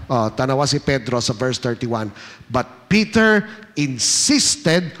 Tanawa si Pedro sa verse 31. But Peter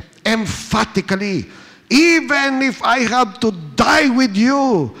insisted emphatically, even if I have to die with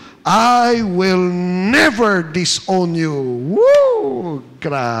you, I will never disown you. Woo!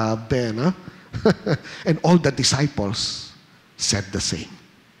 Grabe, no? And all the disciples said the same.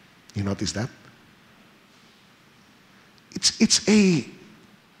 You notice that? It's a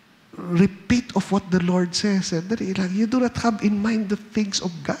repeat of what the Lord says. You do not have in mind the things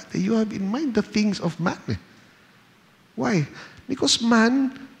of God. You have in mind the things of man. Why? Because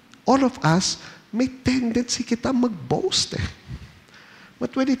man, all of us, may tendency kita mag-boast.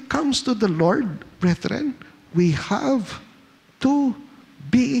 But when it comes to the Lord, brethren, we have to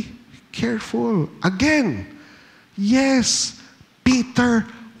be careful. Again, yes, Peter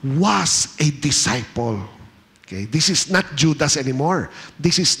was a disciple. Okay, this is not Judas anymore.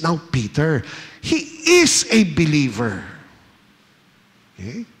 This is now Peter. He is a believer.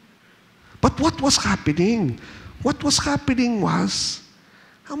 Okay? But what was happening? What was happening was,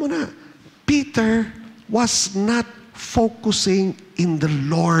 Peter was not focusing in the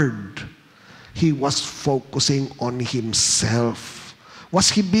Lord. He was focusing on himself. Was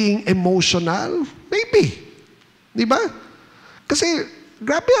he being emotional? Maybe. Di ba? Kasi,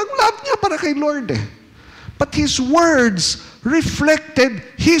 grabe ang love niya para kay Lord eh. But his words reflected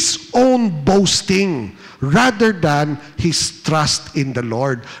his own boasting rather than his trust in the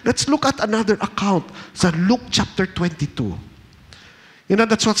Lord. Let's look at another account sa Luke chapter 22. You know,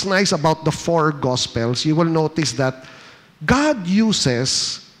 that's what's nice about the 4 Gospels. You will notice that God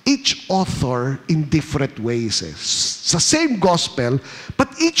uses each author in different ways. It's the same Gospel, but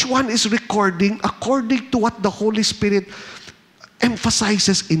each one is recording according to what the Holy Spirit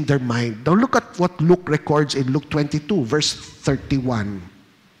emphasizes in their mind. Now look at what Luke records in Luke 22, verse 31.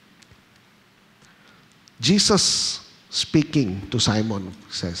 Jesus speaking to Simon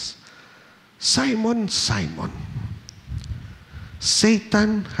says, Simon, Simon,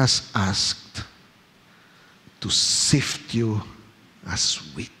 Satan has asked to sift you as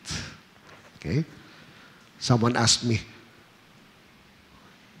wheat. Okay? Someone asked me,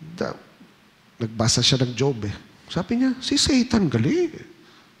 nagbasa siya ng Job eh. Sabi niya, si Satan gali.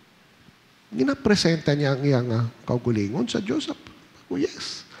 Ginapresenta niya ang iyang kaugulingon sa Diyos. Oh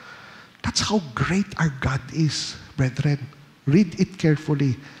yes. That's how great our God is, brethren. Read it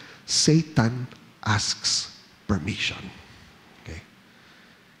carefully. Satan asks permission. Okay?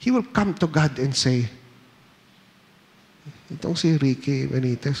 He will come to God and say, itong si Ricky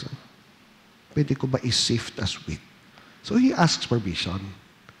Benitez, pwede ko ba i-sift as wheat? So he asks permission.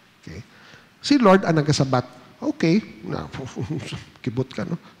 Okay? Si Lord ang nagkasabat, Okay. Na, kibot ka,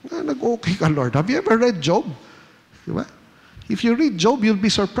 no? Nag-okay ka, Lord. Have you ever read Job? Diba? If you read Job, you'll be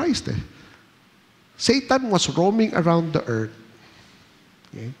surprised. Satan was roaming around the earth.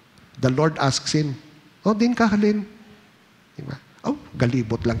 Okay? The Lord asks him, din ka halin? Diba?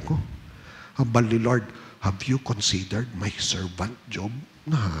 Galibot lang ko. Habal ni Lord, have you considered my servant Job?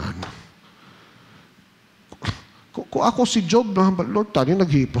 Kung ako si Job, Lord, tani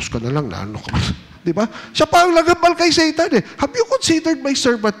naghipos ka na lang, diba? Siya pa ang nagambal kay Satan. Have you considered my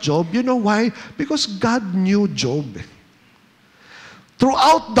servant Job? You know why? Because God knew Job.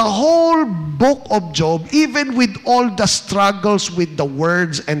 Throughout the whole book of Job, even with all the struggles with the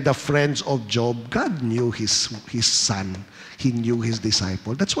words and the friends of Job, God knew his son. He knew his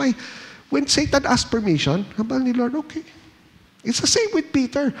disciple. That's why, when Satan asked permission, habal ni Lord, okay. It's the same with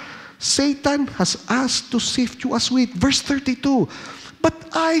Peter. Satan has asked to sift you as wheat. Verse 32, but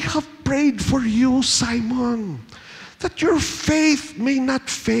I have prayed for you, Simon, that your faith may not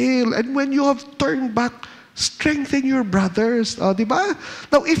fail. And when you have turned back, strengthen your brothers. Diba?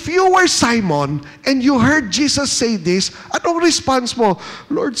 Now, if you were Simon and you heard Jesus say this, anong response mo?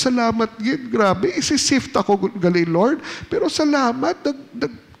 Lord, salamat. Grabe, isisift ako gali, Lord. Pero salamat,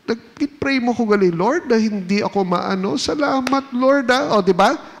 nag-pray mo ko gali, Lord, na hindi ako maano. Salamat, Lord.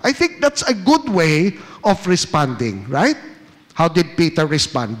 Diba? I think that's a good way of responding, right? How did Peter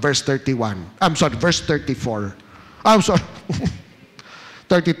respond? Verse 31. Verse 34.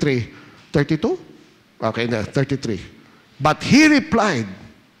 33. 32? Okay, 33. But he replied,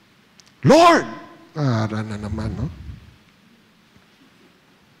 Lord, na naman, no?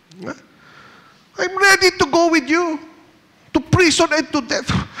 I'm ready to go with you to prison and to death.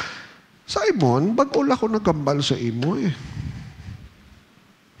 Simon, bagol ako nagambal sa imo eh.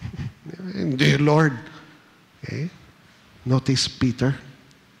 Hindi, Lord. Okay? Notice Peter.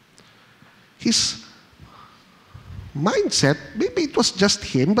 His mindset, maybe it was just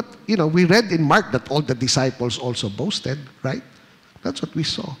him, but we read in Mark that all the disciples also boasted, right? That's what we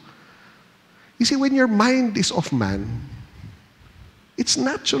saw. You see, when your mind is of man, it's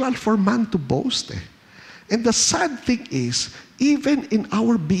natural for man to boast. And the sad thing is, even in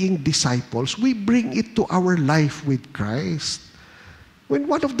our being disciples, we bring it to our life with Christ. When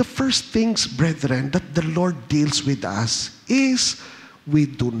one of the first things, brethren, that the Lord deals with us is we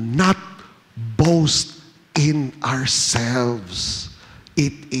do not boast in ourselves.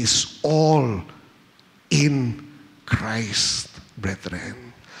 It is all in Christ,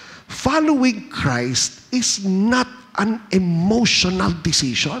 brethren. Following Christ is not an emotional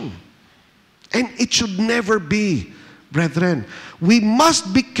decision. And it should never be, brethren. We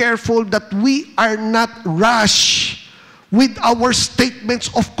must be careful that we are not rash with our statements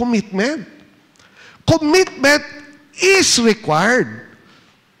of commitment. Commitment is required.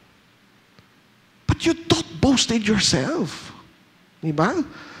 But you don't boast in yourself. Diba?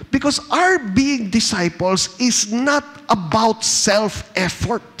 Because our being disciples is not about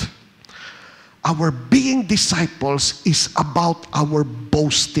self-effort. Our being disciples is about our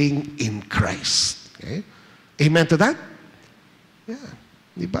boasting in Christ. Okay? Amen to that? Yeah.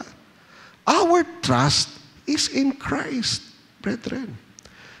 Diba? Our trust is in Christ, brethren.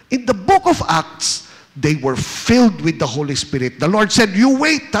 In the book of Acts, they were filled with the Holy Spirit. The Lord said, you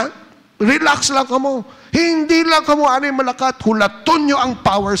wait, relax lang kamo. Hindi lang kamo anay malakat. Hulaton nyo ang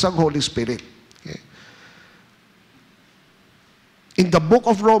powers ng Holy Spirit. Okay? In the book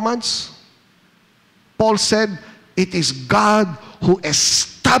of Romans, Paul said, it is God who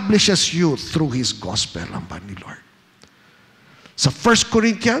establishes you through His gospel, ang ba ni Lord. Sa 1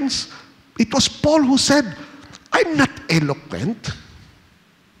 Corinthians, it was Paul who said, I'm not eloquent,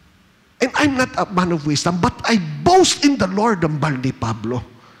 and I'm not a man of wisdom, but I boast in the Lord, ang bal ni Pablo.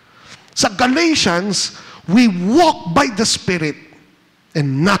 Sa Galatians, we walk by the Spirit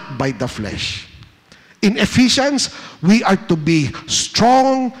and not by the flesh. In Ephesians, we are to be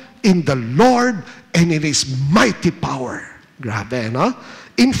strong in the Lord and in His mighty power. Grabe, no?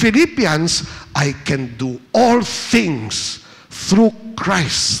 In Philippians, I can do all things through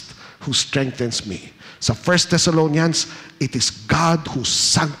Christ who strengthens me. Sa 1 Thessalonians, it is God who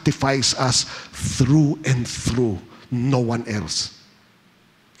sanctifies us through and through, no one else.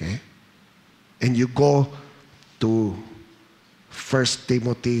 Okay? And you go to 1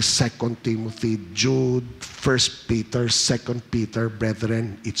 Timothy, 2 Timothy, Jude, 1 Peter, 2 Peter,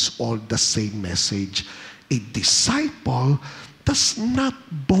 brethren, it's all the same message. A disciple does not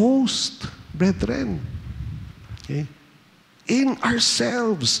boast, brethren, okay, in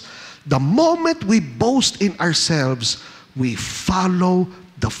ourselves. The moment we boast in ourselves, we follow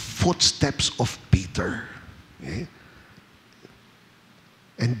the footsteps of Peter. Okay?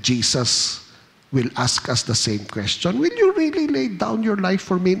 And Jesus will ask us the same question. Will you really lay down your life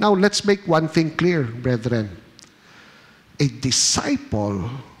for me? Now, let's make one thing clear, brethren. A disciple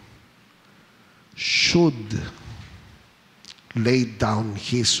should lay down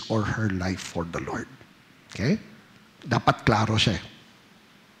his or her life for the Lord. Okay? Dapat klaro siya.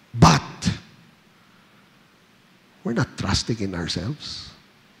 But, we're not trusting in ourselves.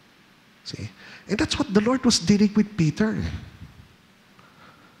 See? And that's what the Lord was dealing with Peter.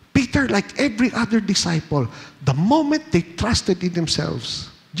 Peter, like every other disciple, the moment they trusted in themselves,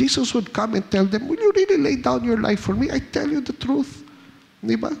 Jesus would come and tell them, will you really lay down your life for me? I tell you the truth.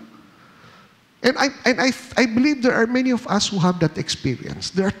 Diba? And I believe there are many of us who have that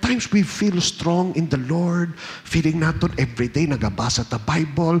experience. There are times we feel strong in the Lord, feeling natin every day, nagabasa ta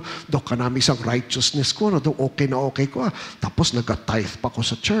Bible, daw kanami sang righteousness ko, daw okay na okay ko. Tapos nag-tithe pa ko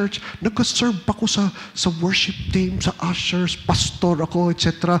sa church, nag-serve pa ko sa worship team, sa ushers, pastor ako,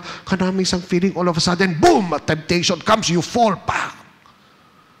 etc. Kanami sang feeling, all of a sudden, boom, a temptation comes, you fall back.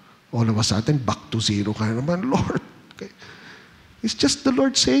 All of a sudden, back to zero ka naman, Lord. Okay. It's just the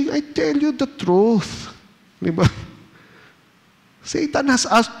Lord saying, I tell you the truth. Diba? Satan has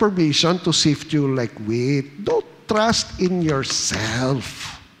asked permission to sift you like wheat. Don't trust in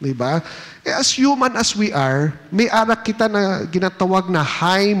yourself. Diba? As human as we are, may ara kita na ginatawag na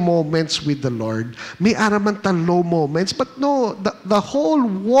high moments with the Lord. May ara man ta low moments. But no, the whole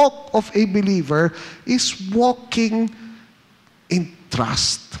walk of a believer is walking in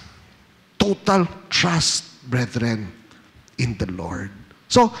trust. Total trust, brethren, in the Lord.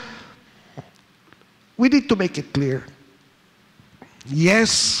 So, we need to make it clear.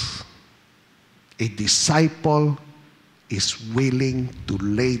 Yes, a disciple is willing to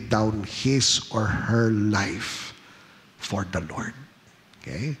lay down his or her life for the Lord.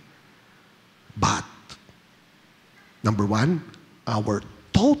 Okay? But, number one, our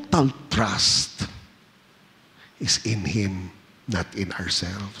total trust is in Him, not in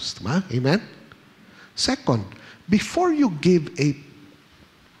ourselves. Diba? Amen? Second, before you give a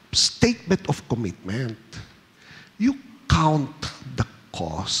statement of commitment, you count the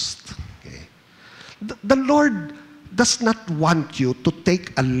cost. Okay? The Lord does not want you to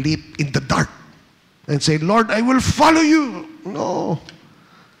take a leap in the dark and say, Lord, I will follow you. No.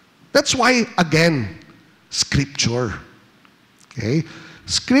 That's why, again, Scripture. Okay?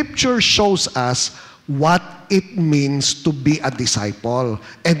 Scripture shows us what it means to be a disciple.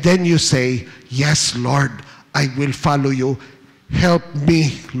 And then you say, yes, Lord, I will follow you. Help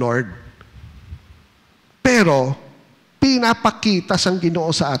me, Lord. Pero, pinapakita sang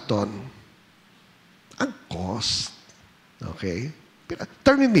Ginoo sa aton ang cost. Okay?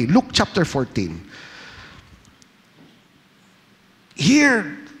 Turn with me, Luke chapter 14.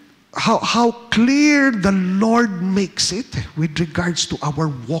 Here, how clear the Lord makes it with regards to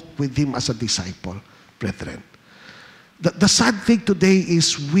our walk with Him as a disciple, brethren. The sad thing today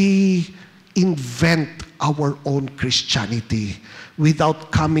is we invent our own Christianity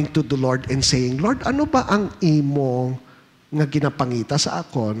without coming to the Lord and saying, Lord, ano ba ang imo nga ginapangita sa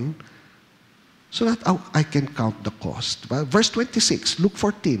akon so that I can count the cost? Verse 26, Luke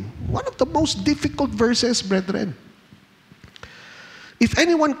 14, one of the most difficult verses, brethren. If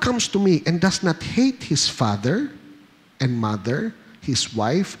anyone comes to me and does not hate his father and mother, his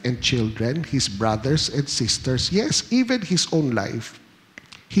wife and children, his brothers and sisters, yes, even his own life,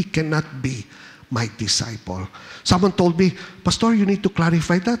 he cannot be my disciple. Someone told me, Pastor, you need to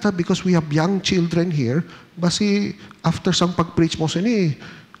clarify that because we have young children here. Basi after sang pag-preach mo sini,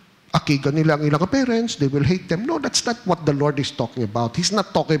 akigan nila ang ilang parents, they will hate them. No, that's not what the Lord is talking about. He's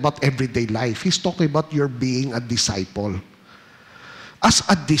not talking about everyday life. He's talking about your being a disciple. As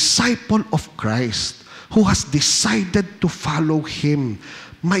a disciple of Christ who has decided to follow Him,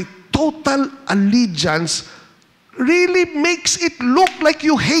 my total allegiance really makes it look like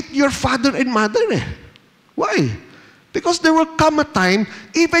you hate your father and mother. Why? Because there will come a time,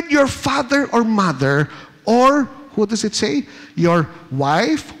 even your father or mother, or, who does it say? Your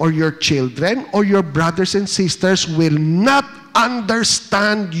wife or your children or your brothers and sisters will not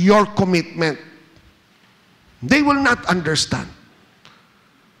understand your commitment. They will not understand.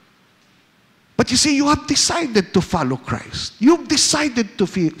 But you see, you have decided to follow Christ. You've decided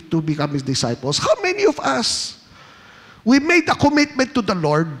to become His disciples. How many of us, we made a commitment to the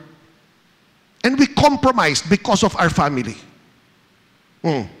Lord and we compromised because of our family?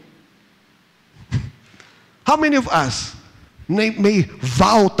 How many of us may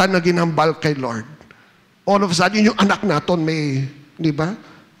vow ta na ginambal kay Lord? All of a sudden, yung anak naton may, di ba?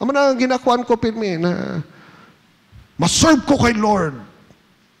 Ang mga ginakuan ko pirmi na maserve ko kay Lord.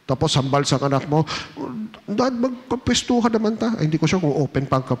 Tapos sambal sa anak mo, Dad, magkapistuhan naman ta. Ay, hindi ko sure kung open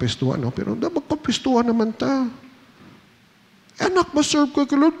pa ang kapistuhan, no? Pero, Dad, magkapistuhan naman ta. Anak, maserve ka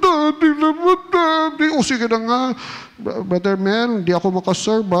kila, Daddy naman, Daddy. O sige na nga, Brother Mel, hindi ako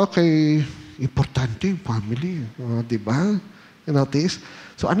makaserve, kay importante yung family. Diba? You notice?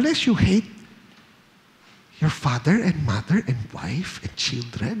 So, unless you hate your father and mother and wife and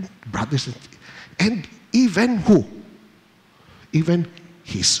children, brothers and even who? Even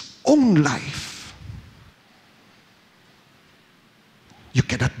his own life. You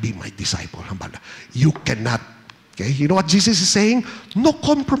cannot be my disciple. You cannot. Okay? You know what Jesus is saying? No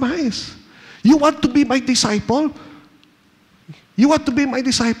compromise. You want to be my disciple? You want to be my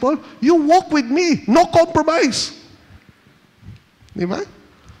disciple? You walk with me. No compromise. Di ba?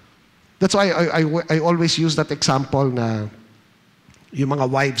 That's why I always use that example na yung mga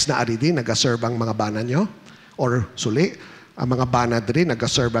wives na ari din, nag-serve ang mga bana nyo, or suli, ang mga bana din,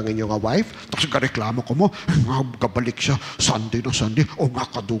 nag-serve ang inyong wife, tapos kareklamo ko mo, kabalik siya, Sunday na Sunday, nga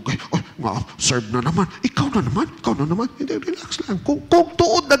kadugay, nga, serve na naman, ikaw na naman, hindi, relax lang. Kung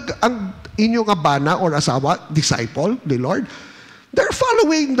tuod ang inyong bana or asawa, disciple, ni Lord, they're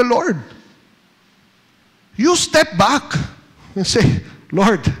following the Lord. You step back and say,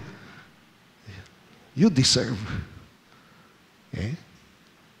 Lord, you deserve. Okay?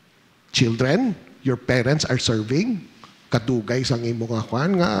 Children, your parents are serving. Kadugay sang imo nga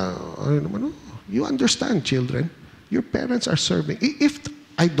kwan nga you understand, children. Your parents are serving. If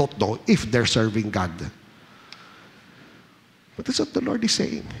I don't know if they're serving God. But that's what the Lord is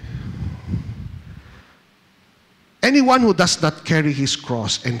saying. Anyone who does not carry his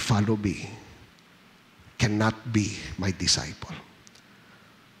cross and follow me cannot be my disciple.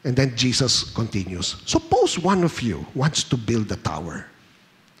 And then Jesus continues, suppose one of you wants to build a tower.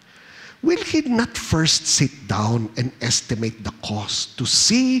 Will he not first sit down and estimate the cost to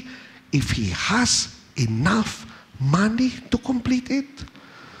see if he has enough money to complete it?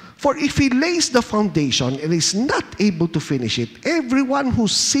 For if he lays the foundation and is not able to finish it, everyone who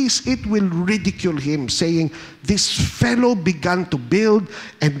sees it will ridicule him, saying, this fellow began to build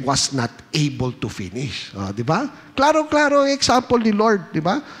and was not able to finish. Di ba? Klaro-klaro example ni Lord, di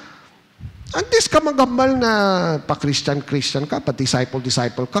ba? Antes ka magambal na pa-Christian ka,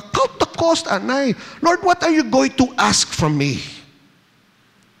 pa-disciple ka, count the cost, anay. Lord, what are you going to ask from me?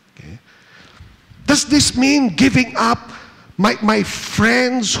 Okay. Does this mean giving up my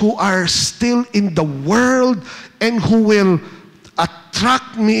friends who are still in the world and who will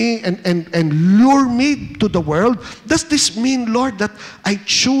attract me and lure me to the world? Does this mean, Lord, that I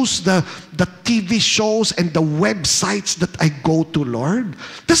choose the TV shows and the websites that I go to, Lord?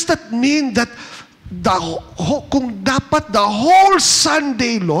 Does that mean that kung dapat the whole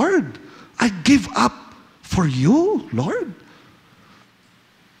Sunday, Lord, I give up for you, Lord?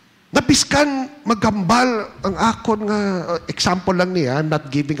 Napiskan magambal ang akon nga, example lang niya,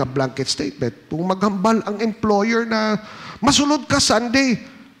 not giving a blanket statement. Kung magambal ang employer na masulod ka Sunday,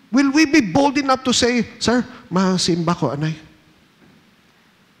 will we be bold enough to say, Sir, masimba ko, anay?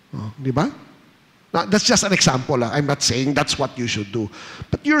 Di ba? Now, that's just an example. I'm not saying that's what you should do.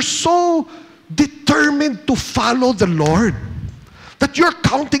 But you're so determined to follow the Lord that you're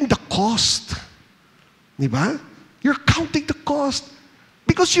counting the cost. Di ba? You're counting the cost.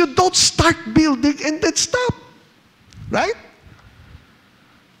 Because you don't start building and then stop. Right?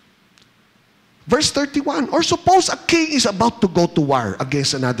 Verse 31, or suppose a king is about to go to war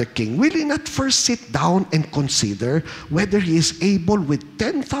against another king. Will he not first sit down and consider whether he is able with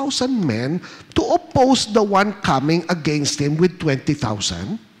 10,000 men to oppose the one coming against him with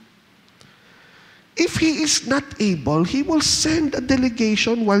 20,000? If he is not able, he will send a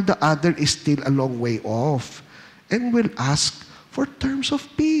delegation while the other is still a long way off and will ask for terms of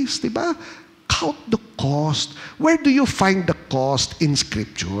peace, di ba? Count the cost. Where do you find the cost in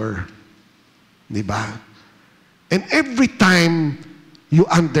Scripture? Di ba? And every time you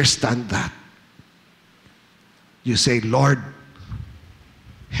understand that, you say, Lord,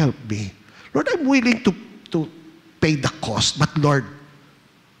 help me. Lord, I'm willing to pay the cost, but Lord,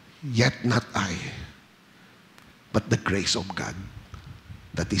 yet not I, but the grace of God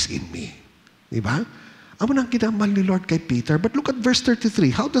that is in me. Di ba? Amo nang ginamal ni Lord kay Peter. But look at verse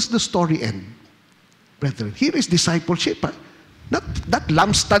 33. How does the story end? Brethren, here is discipleship. Not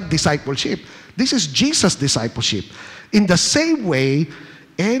Lampstand discipleship. This is Jesus' discipleship. In the same way,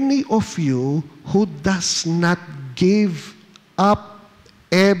 any of you who does not give up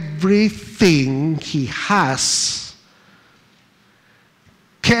everything he has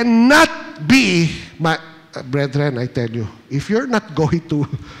cannot be my brethren, I tell you, if you're not going to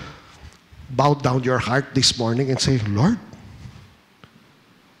bow down your heart this morning and say, Lord,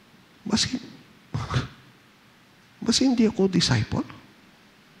 Mas, mas hindi ako disciple?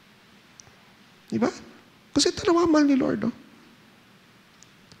 Diba? Kasi ito nawamahal ni Lord. No?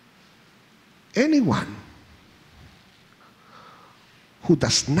 Anyone who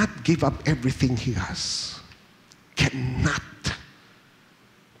does not give up everything he has cannot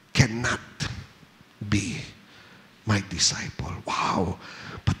be my disciple. Wow.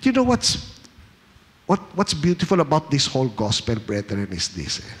 But you know what's beautiful about this whole gospel, brethren, is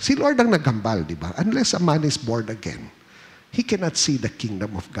this. Si Lord ang nagambal, di ba? Unless a man is born again, he cannot see the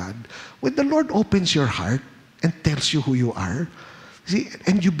kingdom of God. When the Lord opens your heart and tells you who you are, see,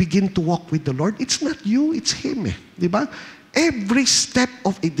 and you begin to walk with the Lord, it's not you, it's Him. Di ba? Every step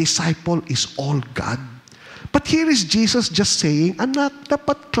of a disciple is all God. But here is Jesus just saying, anak,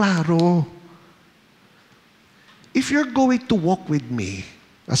 dapat klaro. If you're going to walk with me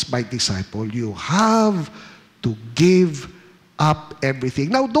as my disciple, you have to give up everything.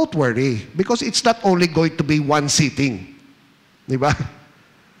 Now, don't worry, because it's not only going to be one sitting. Diba?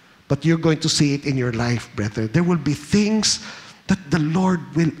 But you're going to see it in your life, brethren. There will be things that the Lord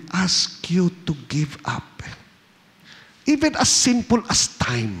will ask you to give up. Even as simple as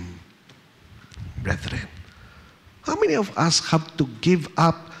time, brethren. How many of us have to give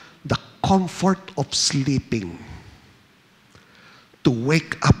up the comfort of sleeping to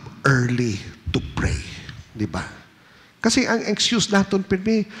wake up early to pray? Diba? Kasi ang excuse natin,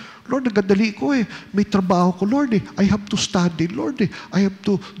 Lord, nagadali ko eh. May trabaho ko, Lord eh. I have to study, Lord eh. I have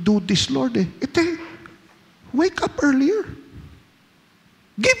to do this, Lord eh. Wake up earlier.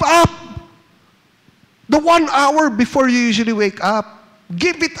 Give up the 1 hour before you usually wake up.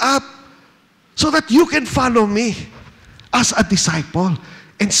 Give it up so that you can follow me as a disciple.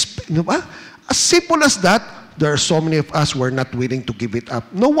 And as simple as that, there are so many of us who are not willing to give it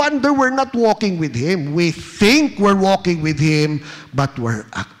up. No wonder we're not walking with Him. We think we're walking with Him, but we're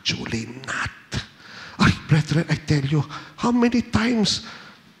actually not. Ay, brethren, I tell you, how many times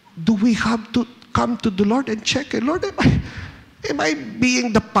do we have to come to the Lord and check it? Lord, am I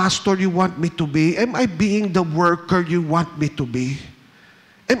being the pastor you want me to be? Am I being the worker you want me to be?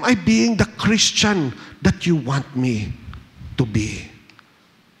 Am I being the Christian that you want me to be?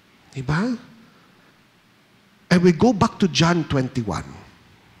 Diba? And we go back to John 21.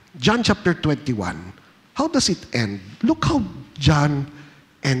 John chapter 21. How does it end? Look how John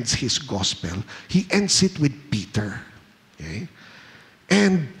ends his gospel. He ends it with Peter. Okay?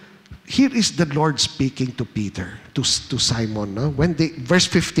 And here is the Lord speaking to Peter, to Simon. No? Verse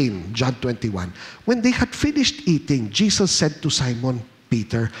 15, John 21. When they had finished eating, Jesus said to Simon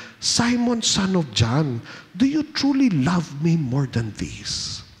Peter, Simon, son of John, do you truly love me more than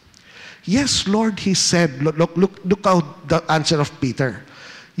these? Yes, Lord, he said. Look out the answer of Peter.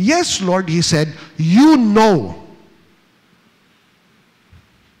 Yes, Lord, he said, you know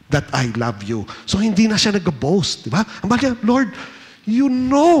that I love you. So hindi na siya nag-boast, di ba? Ang niya, Lord, you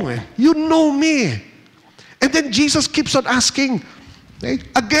know me. And then Jesus keeps on asking,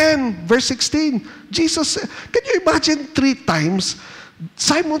 again, verse 16, Jesus, can you imagine 3 times,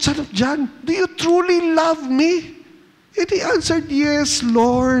 Simon, son of John, do you truly love me? And he answered, yes,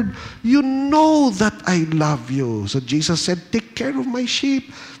 Lord, you know that I love you. So Jesus said, take care of my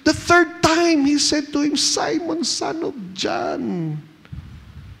sheep. The 3rd time, he said to him, Simon, son of John,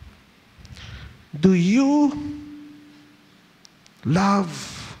 do you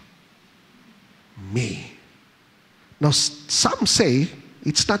love me? Now, some say,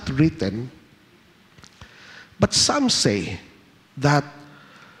 it's not written, but some say that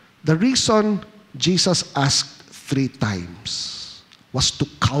the reason Jesus asked 3 times was to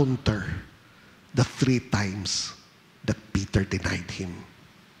counter the 3 times that Peter denied him.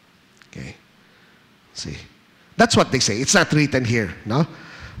 Okay? See? That's what they say. It's not written here, no?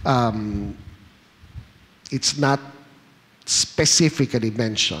 It's not specifically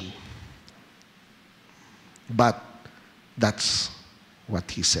mentioned. But that's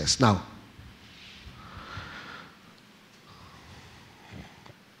what he says. Now,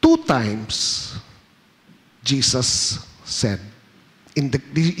 2 times Jesus said,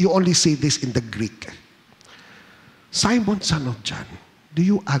 you only see this in the Greek, Simon, son of John, do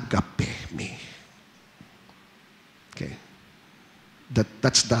you agape me? Okay.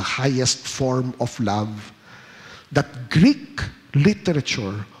 That's the highest form of love that Greek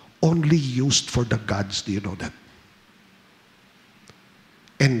literature only used for the gods. Do you know that?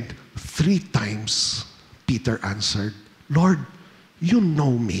 And 3 times Peter answered, Lord, you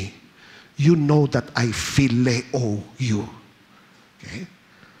know me. You know that I phileo you. Okay?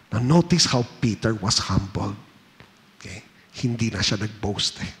 Now notice how Peter was humbled. Okay? Hindi na siya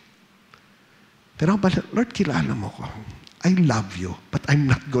nag-boast eh. Pero, Lord, kilala mo ko. I love you, but I'm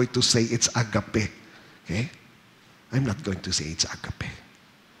not going to say it's agape. Okay? I'm not going to say it's agape.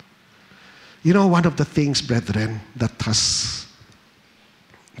 You know, one of the things, brethren, that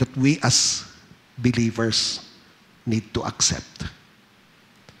we as believers need to accept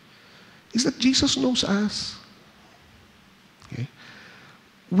is that Jesus knows us. Okay?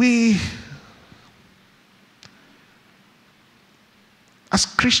 As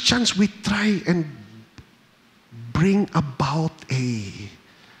Christians, we try and bring about a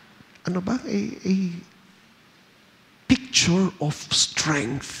picture of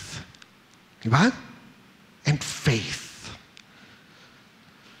strength, diba? And faith.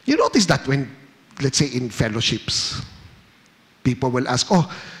 You notice that when, let's say, in fellowships, people will ask,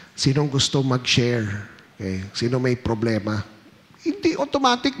 sinong gusto mag-share? Okay? Sino may problema? Hindi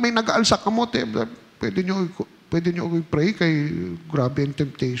automatic may nag-aal sa kamote. Pwede nyo i-pray kay grabe yung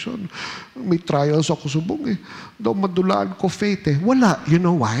temptation. May trials ako subong eh. Daw madulaan ko faith eh. Wala. You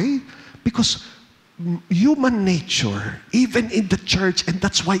know why? Because human nature, even in the church, and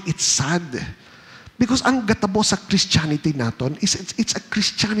that's why it's sad. Because ang gatabo sa Christianity naton is it's a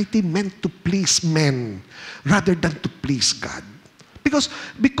Christianity meant to please men rather than to please God.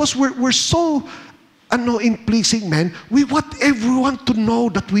 Because we're so in pleasing men, we want everyone to know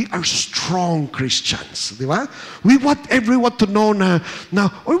that we are strong Christians. Di ba? We want everyone to know na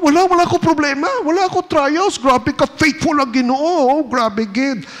wala ko problema, wala ko trials, grabe ka, faithful ang Ginoo, grabe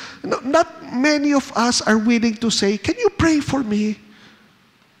gid. Not many of us are willing to say, can you pray for me?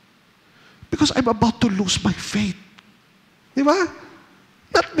 Because I'm about to lose my faith. Di ba?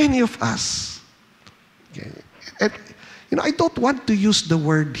 Not many of us. Okay. And I don't want to use the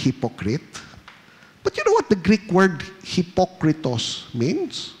word hypocrite. But you know what the Greek word hypokritos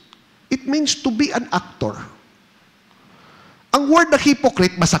means? It means to be an actor. Ang word na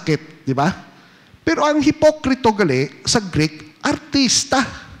hypocrite, masakit, di ba? Pero ang hipokrito gali, sa Greek, artista.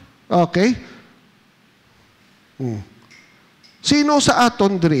 Okay? Sino sa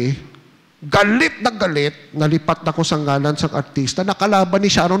aton diri, galit, nalipat na ko sa ngalan sa artista, nakalaban ni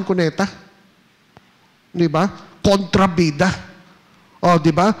Sharon Cuneta. Di ba? Kontrabida. Di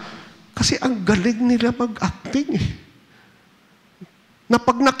ba? Kasi ang galing nila mag-acting eh. Na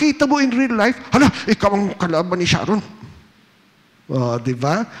pag nakita mo in real life, ikaw ang kalaban ni Sharon. Di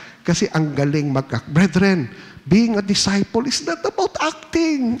ba? Kasi ang galing mag-act. Brethren, being a disciple is not about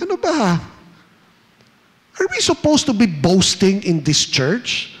acting. Ano ba? Are we supposed to be boasting in this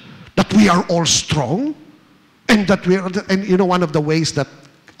church that we are all strong? And you know one of the ways that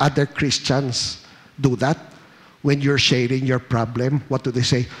other Christians do that? When you're sharing your problem, what do they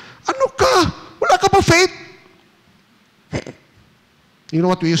say? Ano ka? Wala ka ba faith? You know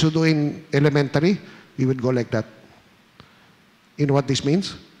what we used to do in elementary? We would go like that. You know what this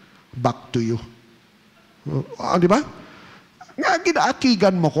means? Back to you. Di ba? Nga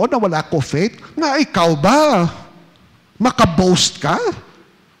ginaakigan mo ko na wala ko faith. Nga ikaw ba? Makaboast ka?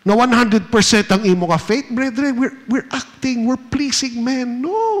 Na 100% ang imo ka faith? Brethren, we're acting, we're pleasing men.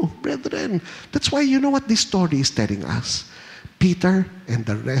 No, brethren. That's why you know what this story is telling us? Peter and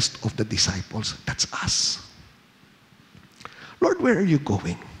the rest of the disciples, that's us. Lord, where are you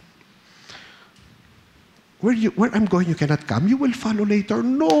going? Where I'm going, you cannot come. You will follow later.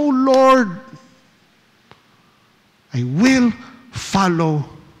 No, Lord. I will follow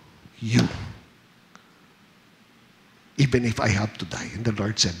you. Even if I have to die. And the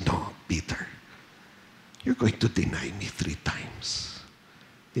Lord said, no, Peter, you're going to deny me 3 times.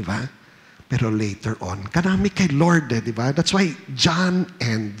 Diba? Pero later on, kanami kay Lord, diba? That's why John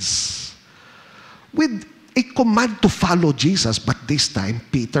ends with a command to follow Jesus, but this time,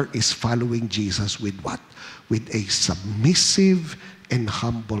 Peter is following Jesus with what? With a submissive and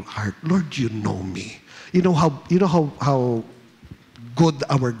humble heart. Lord, you know me. You know how good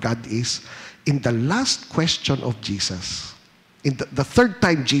our God is? In the last question of Jesus, in the 3rd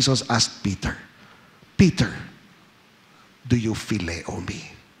time Jesus asked Peter, Peter, do you phileo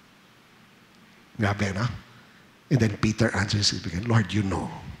me? Grabe na? And then Peter answers again, Lord, you know.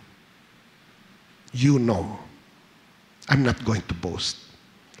 You know. I'm not going to boast,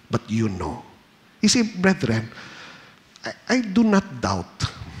 but you know. You see, brethren, I do not doubt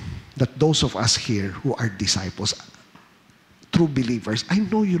that those of us here who are disciples, true believers, I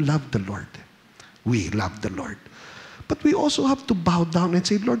know you love the Lord. We love the Lord. But we also have to bow down and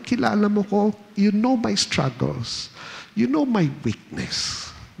say, Lord, kilala mo ko. You know my struggles. You know my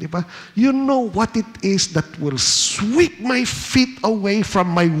weakness. Diba? You know what it is that will sweep my feet away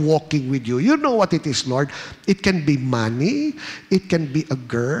from my walking with you. You know what it is, Lord. It can be money, it can be a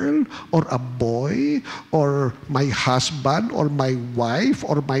girl, or a boy, or my husband, or my wife,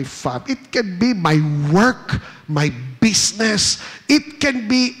 or my family. It can be my work, my business. It can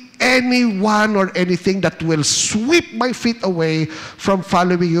be anyone or anything that will sweep my feet away from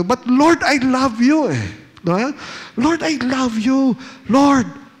following you. But Lord, I love you. No? Lord, I love you. Lord,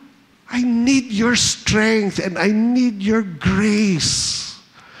 I need your strength and I need your grace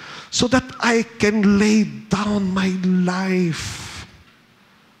so that I can lay down my life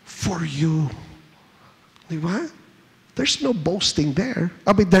for you. Diba? There's no boasting there.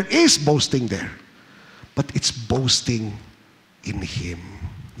 I mean, there is boasting there. But it's boasting in Him.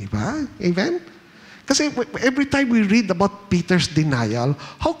 Diba? Amen? Kasi every time we read about Peter's denial,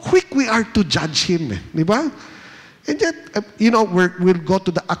 how quick we are to judge him. Diba? And yet, we'll go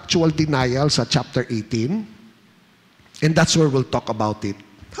to the actual denial sa chapter 18. And that's where we'll talk about it.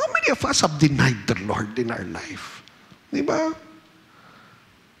 How many of us have denied the Lord in our life? Diba?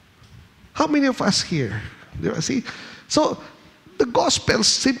 How many of us here? Diba? See? So, the Gospels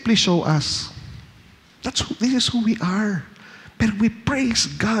simply show us this is who we are. But we praise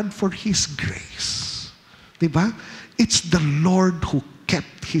God for His grace. Diba? It's the Lord who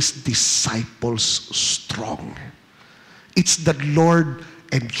kept His disciples strong. It's the Lord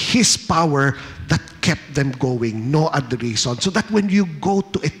and His power that kept them going. No other reason. So that when you go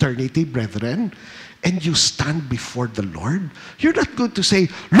to eternity, brethren, and you stand before the Lord, you're not going to say,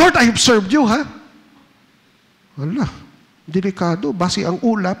 Lord, I have served you, ha? Wala. Delikado. Basi ang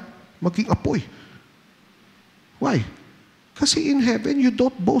ulap, maging apoy. Why? Kasi in heaven, you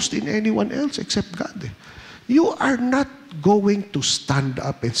don't boast in anyone else except God. You are not going to stand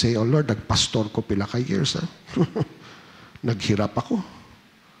up and say, oh Lord, nagpastor ko pila ka years, ha? Naghirap ako.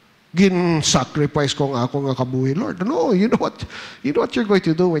 Gin-sacrifice ko nga ako nga kabuhi, Lord. No, you know what you're going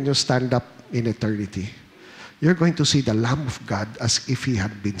to do when you stand up in eternity? You're going to see the Lamb of God as if He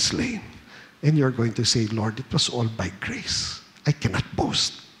had been slain. And you're going to say, Lord, it was all by grace. I cannot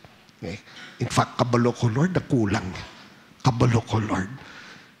boast. Okay? In fact, kabalo ko, Lord, nakulang. Kabalo ko, Lord.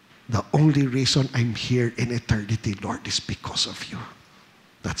 The only reason I'm here in eternity, Lord, is because of you.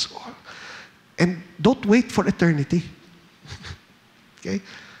 That's all. And don't wait for eternity. Okay?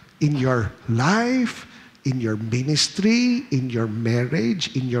 In your life, in your ministry, in your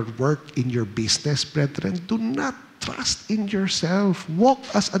marriage, in your work, in your business, brethren, do not trust in yourself. Walk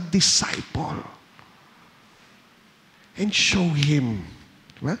as a disciple. And show Him.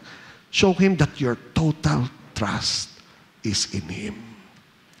 Well, show Him that your total trust is in Him.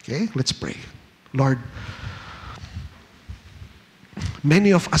 Okay? Let's pray. Lord,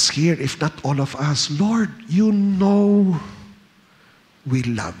 many of us here, if not all of us, Lord, you know we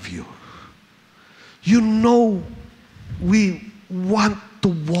love you. You know we want to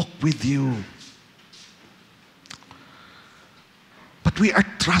walk with you. But we are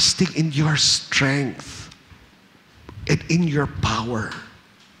trusting in your strength and in your power.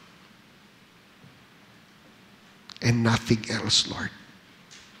 And nothing else, Lord.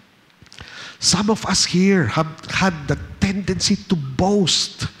 Some of us here have had the tendency to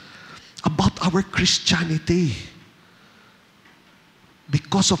boast about our Christianity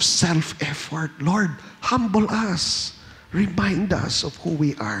because of self-effort. Lord, humble us. Remind us of who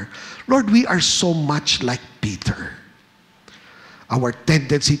we are. Lord, we are so much like Peter. Our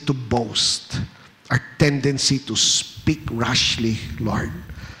tendency to boast, our tendency to speak rashly, Lord.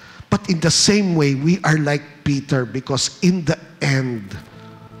 But in the same way, we are like Peter because in the end,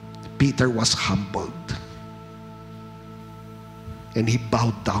 Peter was humbled. And he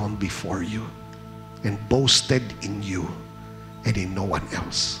bowed down before you and boasted in you and in no one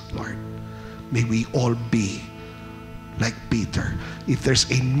else, Lord. May we all be like Peter. If there's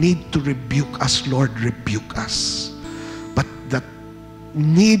a need to rebuke us, Lord, rebuke us. But that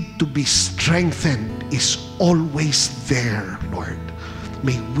need to be strengthened is always there, Lord.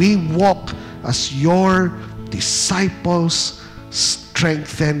 May we walk as your disciples,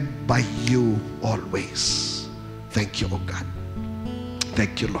 strengthened by you always. Thank you, O God.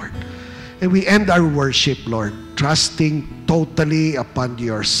 Thank you, Lord. And we end our worship, Lord, trusting totally upon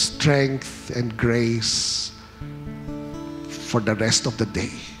your strength and grace for the rest of the day.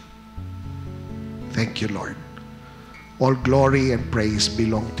 Thank you, Lord. All glory and praise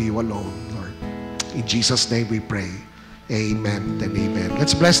belong to you alone, Lord. In Jesus' name we pray. Amen and amen.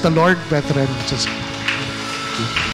 Let's bless the Lord, brethren.